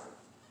attributed to her.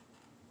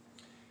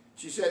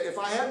 She said, if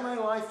I had my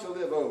life to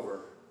live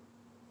over,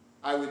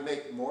 I would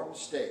make more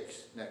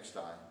mistakes next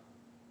time.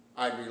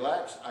 I'd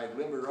relax, I'd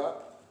limber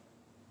up,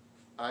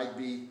 I'd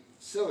be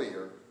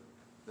sillier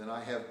than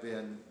I have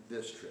been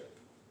this trip.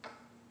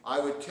 I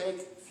would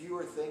take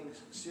fewer things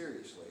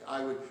seriously.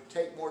 I would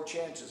take more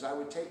chances. I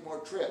would take more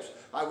trips.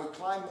 I would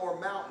climb more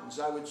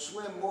mountains. I would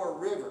swim more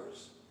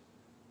rivers.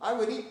 I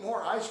would eat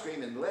more ice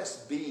cream and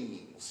less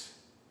beans.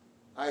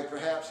 I'd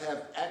perhaps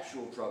have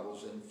actual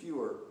troubles and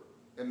fewer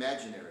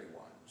imaginary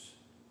ones.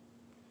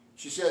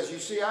 She says, you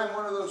see, I'm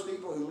one of those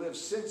people who live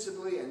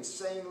sensibly and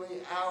sanely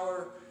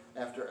hour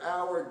after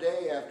hour,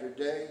 day after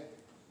day.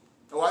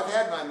 Oh, I've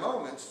had my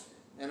moments,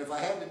 and if I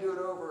had to do it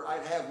over,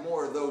 I'd have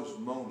more of those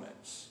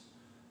moments.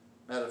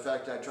 Matter of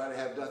fact, I try to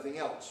have nothing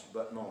else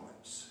but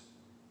moments.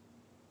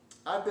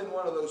 I've been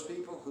one of those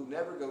people who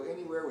never go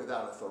anywhere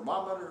without a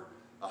thermometer,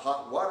 a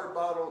hot water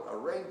bottle, a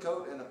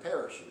raincoat, and a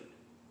parachute.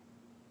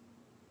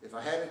 If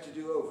I had it to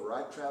do over,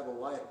 I'd travel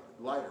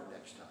lighter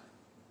next time.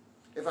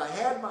 If I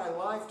had my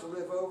life to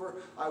live over,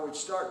 I would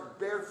start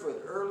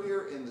barefoot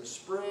earlier in the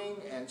spring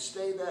and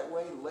stay that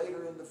way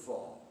later in the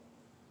fall.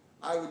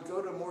 I would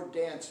go to more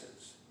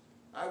dances.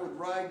 I would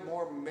ride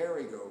more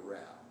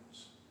merry-go-rounds.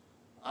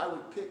 I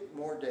would pick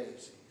more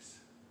daisies.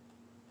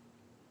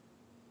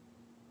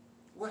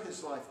 What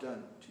has life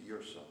done to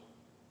your soul?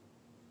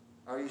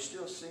 Are you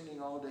still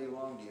singing all day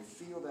long? Do you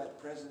feel that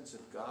presence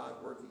of God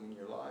working in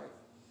your life?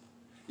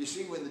 You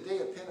see, when the day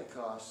of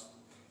Pentecost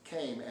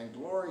came and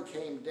glory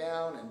came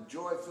down and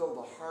joy filled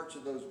the hearts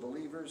of those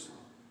believers,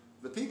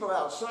 the people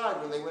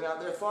outside, when they went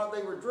out there, thought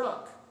they were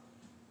drunk.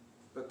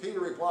 But Peter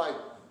replied,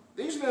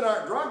 these men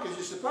aren't drunk as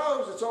you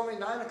suppose. It's only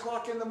 9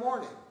 o'clock in the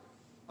morning.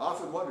 I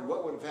often wondered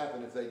what would have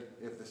happened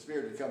if the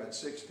Spirit had come at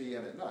 6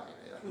 p.m. at night.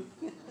 You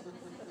know?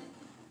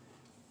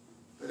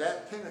 But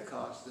at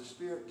Pentecost, the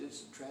Spirit did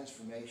some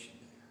transformation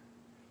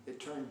there. It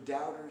turned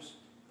doubters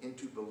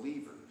into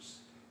believers.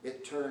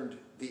 It turned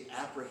the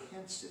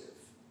apprehensive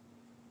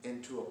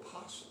into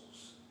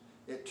apostles.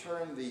 It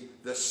turned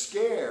the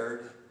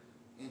scared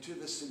into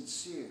the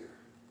sincere.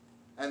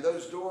 And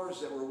those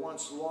doors that were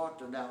once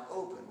locked are now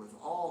open with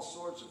all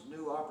sorts of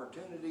new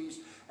opportunities,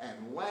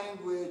 and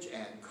language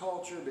and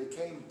culture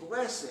became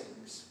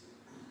blessings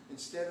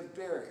instead of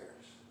barriers.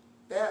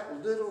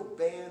 That little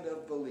band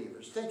of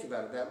believers, think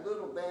about it, that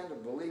little band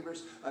of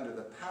believers under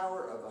the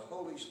power of the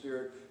Holy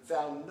Spirit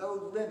found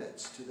no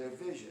limits to their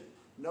vision,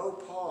 no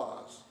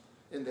pause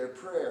in their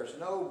prayers,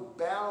 no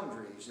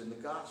boundaries in the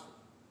gospel.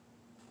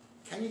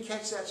 Can you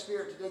catch that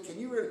spirit today? Can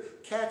you really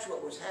catch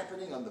what was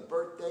happening on the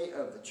birthday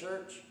of the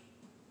church?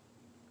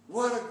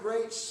 What a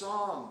great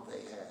song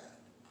they had.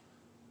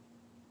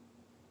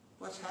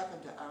 What's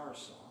happened to our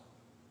song?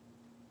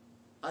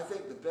 I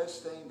think the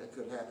best thing that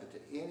could happen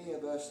to any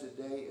of us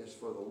today is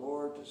for the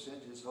Lord to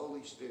send His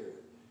Holy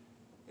Spirit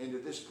into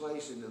this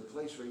place, into the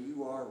place where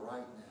you are right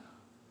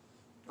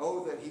now.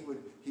 Oh, that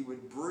He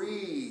would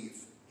breathe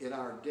in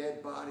our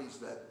dead bodies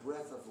that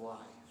breath of life.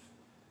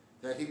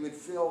 That He would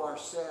fill our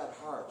sad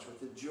hearts with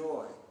the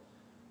joy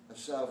of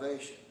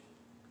salvation.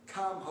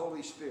 Come,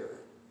 Holy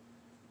Spirit,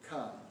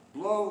 come.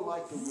 Blow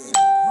like the wind,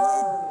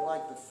 burn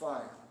like the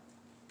fire.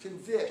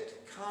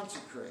 Convict,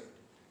 consecrate,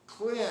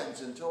 cleanse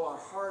until our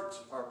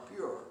hearts are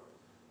pure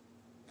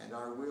and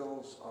our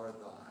wills are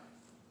thine.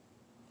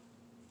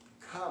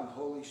 Come,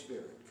 Holy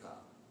Spirit, come.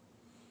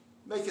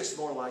 Make us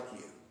more like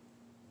you.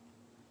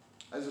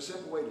 There's a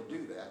simple way to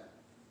do that.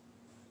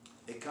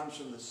 It comes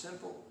from the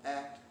simple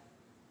act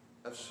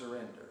of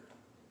surrender.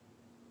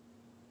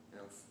 You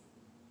know,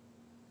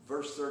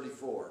 verse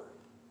 34.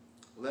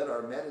 Let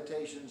our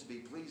meditations be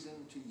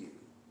pleasing to you.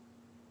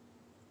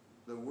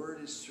 The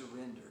word is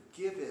surrender.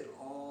 Give it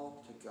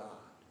all to God.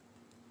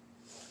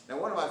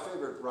 Now, one of my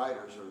favorite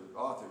writers or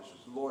authors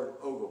was Lord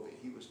Ogilvie.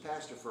 He was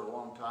pastor for a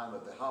long time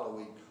of the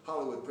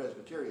Hollywood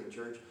Presbyterian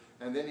Church,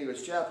 and then he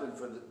was chaplain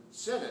for the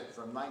Senate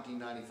from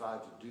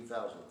 1995 to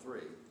 2003.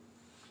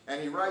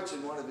 And he writes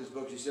in one of his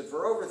books, he said,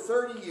 for over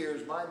 30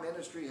 years, my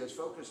ministry has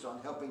focused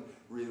on helping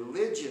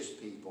religious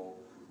people,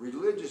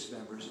 religious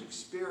members,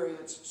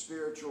 experience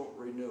spiritual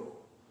renewal.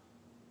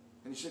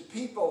 And he said,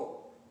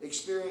 people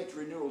experience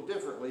renewal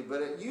differently,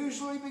 but it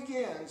usually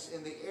begins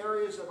in the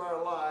areas of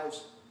our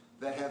lives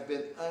that have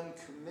been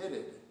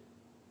uncommitted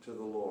to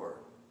the Lord,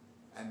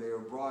 and they are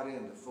brought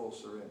into full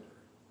surrender.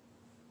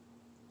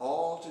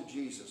 All to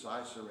Jesus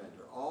I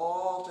surrender.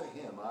 All to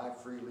him I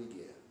freely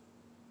give.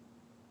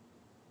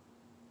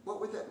 What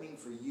would that mean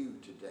for you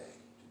today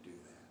to do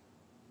that?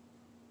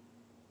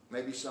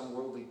 Maybe some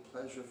worldly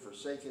pleasure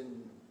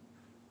forsaken.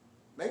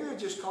 Maybe it would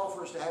just call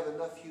for us to have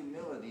enough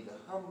humility to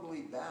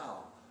humbly bow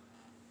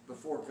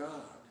before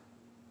God.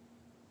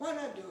 Why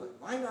not do it?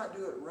 Why not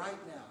do it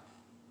right now?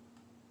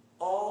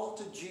 All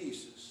to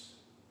Jesus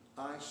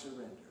I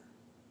surrender.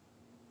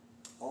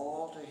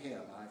 All to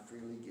him I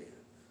freely give.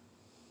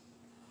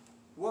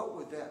 What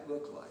would that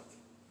look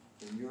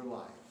like in your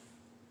life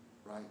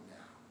right now?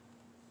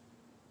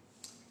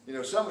 You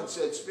know, someone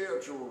said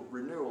spiritual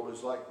renewal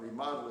is like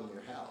remodeling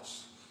your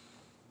house.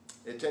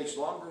 It takes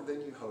longer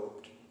than you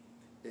hoped.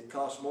 It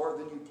costs more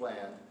than you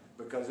planned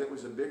because it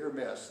was a bigger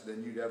mess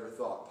than you'd ever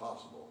thought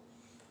possible.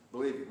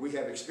 Believe me, we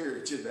have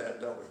experience in that,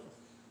 don't we?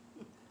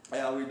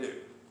 Yeah, we do.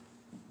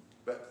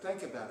 But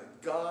think about it.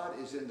 God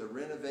is in the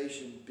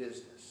renovation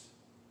business.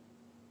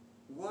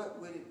 What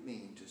would it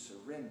mean to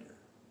surrender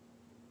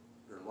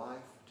your life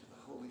to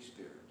the Holy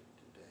Spirit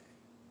today?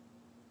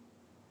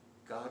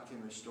 God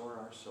can restore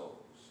our souls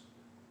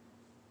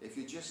if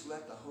you just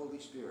let the Holy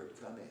Spirit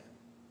come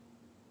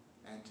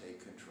in and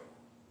take control.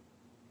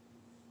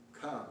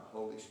 Come,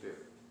 Holy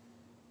Spirit.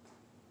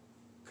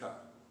 Come.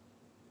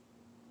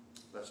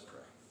 Let's pray.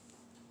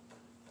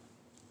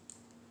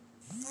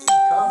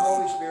 Come,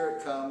 Holy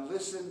Spirit, come.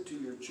 Listen to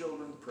your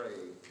children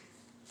pray.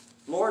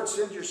 Lord,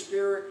 send your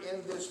Spirit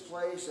in this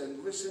place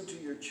and listen to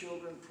your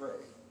children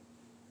pray.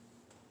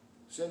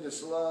 Send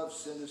us love,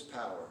 send us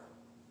power,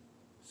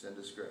 send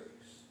us grace.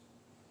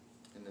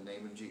 In the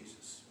name of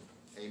Jesus,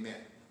 amen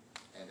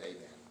and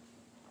amen.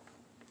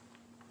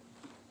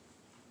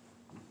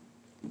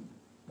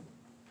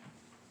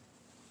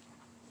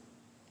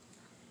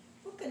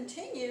 We'll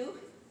continue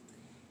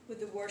with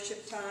the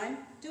worship time,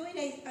 doing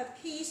a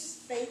piece,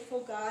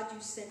 Faithful God,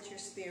 You Sent Your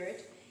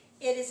Spirit.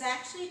 It is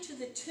actually to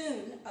the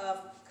tune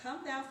of Come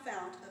Thou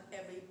Fount of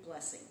Every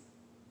Blessing.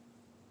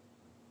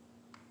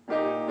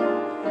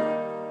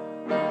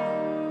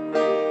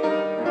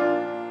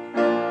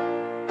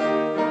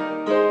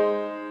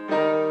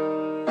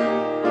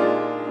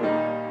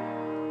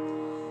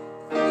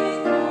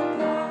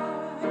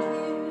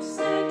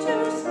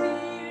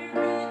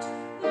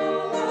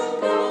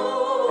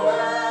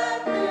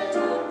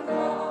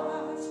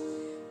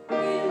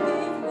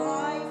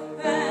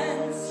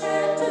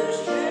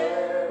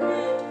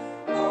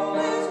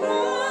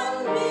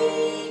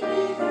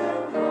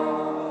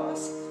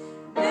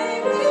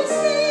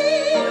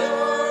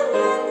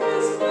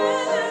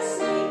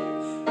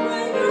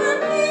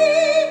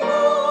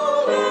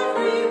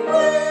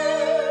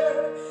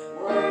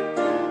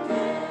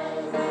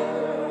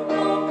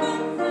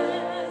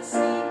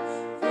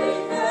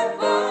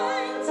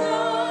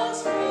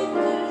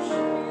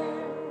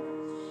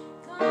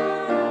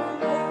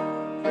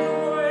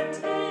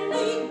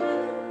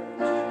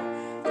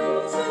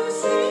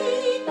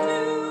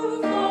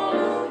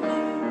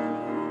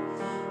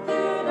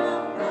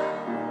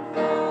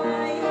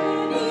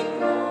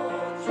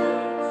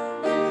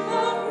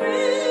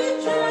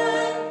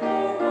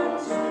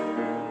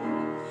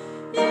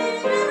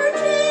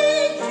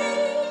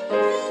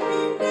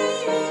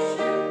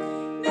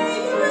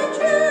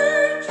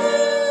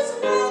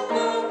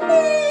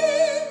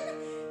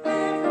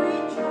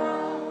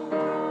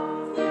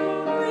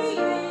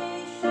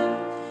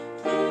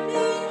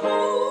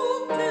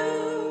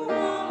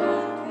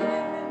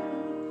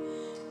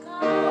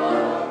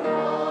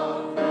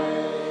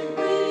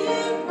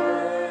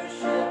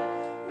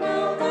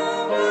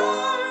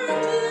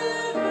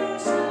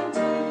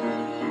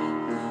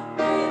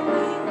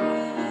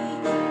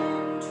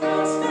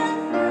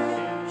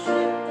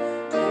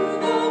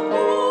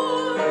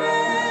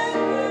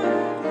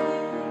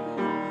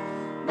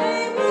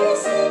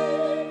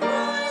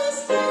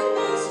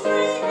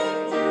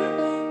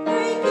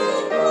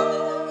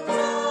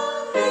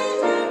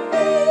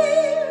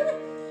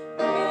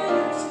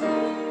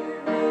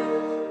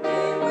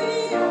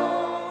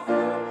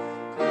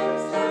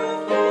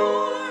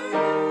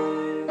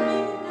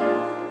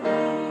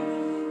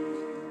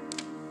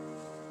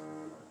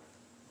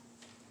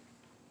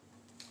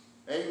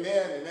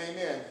 Amen and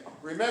amen.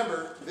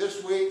 Remember,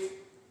 this week,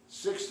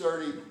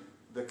 6:30,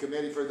 the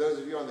committee, for those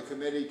of you on the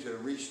committee to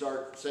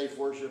restart Safe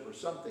Worship or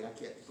something, I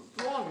can't, it's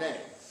a long name,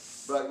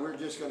 but we're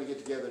just going to get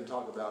together and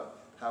talk about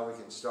how we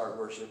can start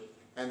worship.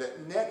 And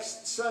that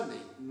next Sunday,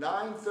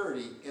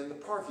 9:30, in the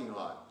parking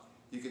lot.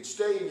 You can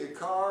stay in your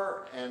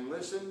car and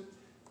listen,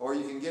 or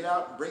you can get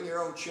out and bring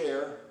your own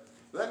chair.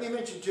 Let me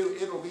mention too,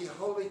 it'll be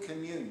Holy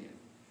Communion.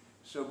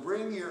 So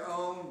bring your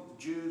own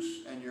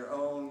juice and your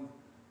own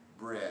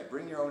bread.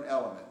 Bring your own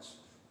elements.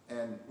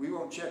 And we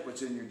won't check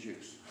what's in your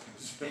juice.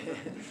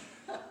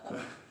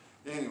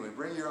 Anyway,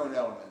 bring your own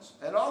elements.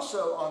 And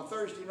also on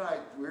Thursday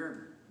night,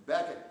 we're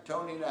back at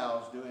Tony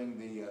Now's doing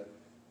the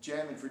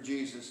Jamming for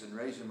Jesus and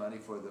raising money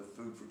for the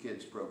Food for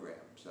Kids program.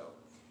 So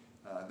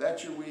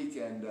that's your week,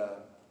 and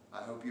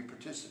I hope you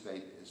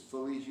participate as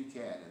fully as you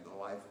can in the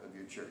life of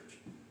your church.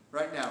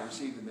 Right now,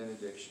 receive the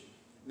benediction.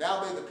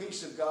 Now may the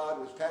peace of God,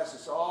 which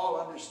passes all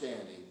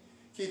understanding,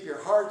 keep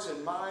your hearts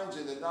and minds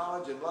in the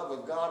knowledge and love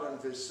of God and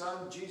of his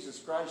Son, Jesus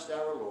Christ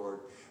our Lord.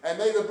 And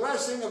may the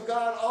blessing of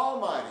God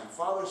Almighty,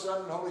 Father,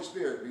 Son, and Holy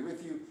Spirit be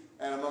with you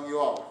and among you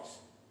always.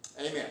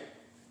 Amen.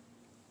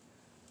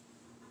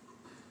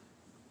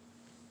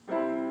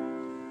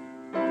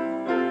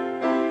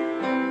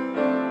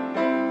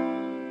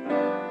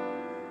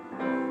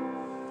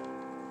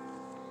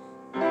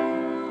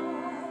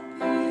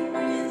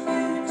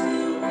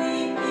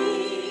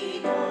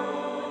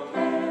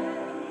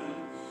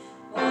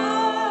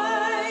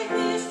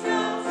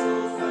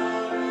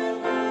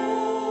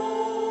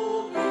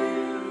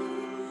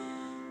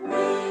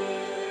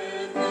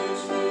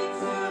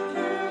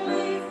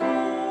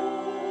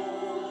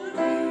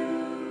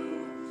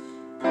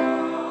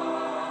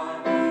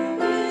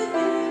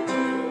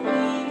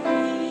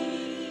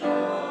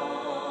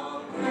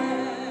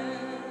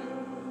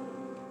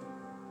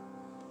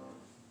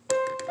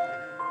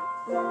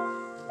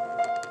 Amen.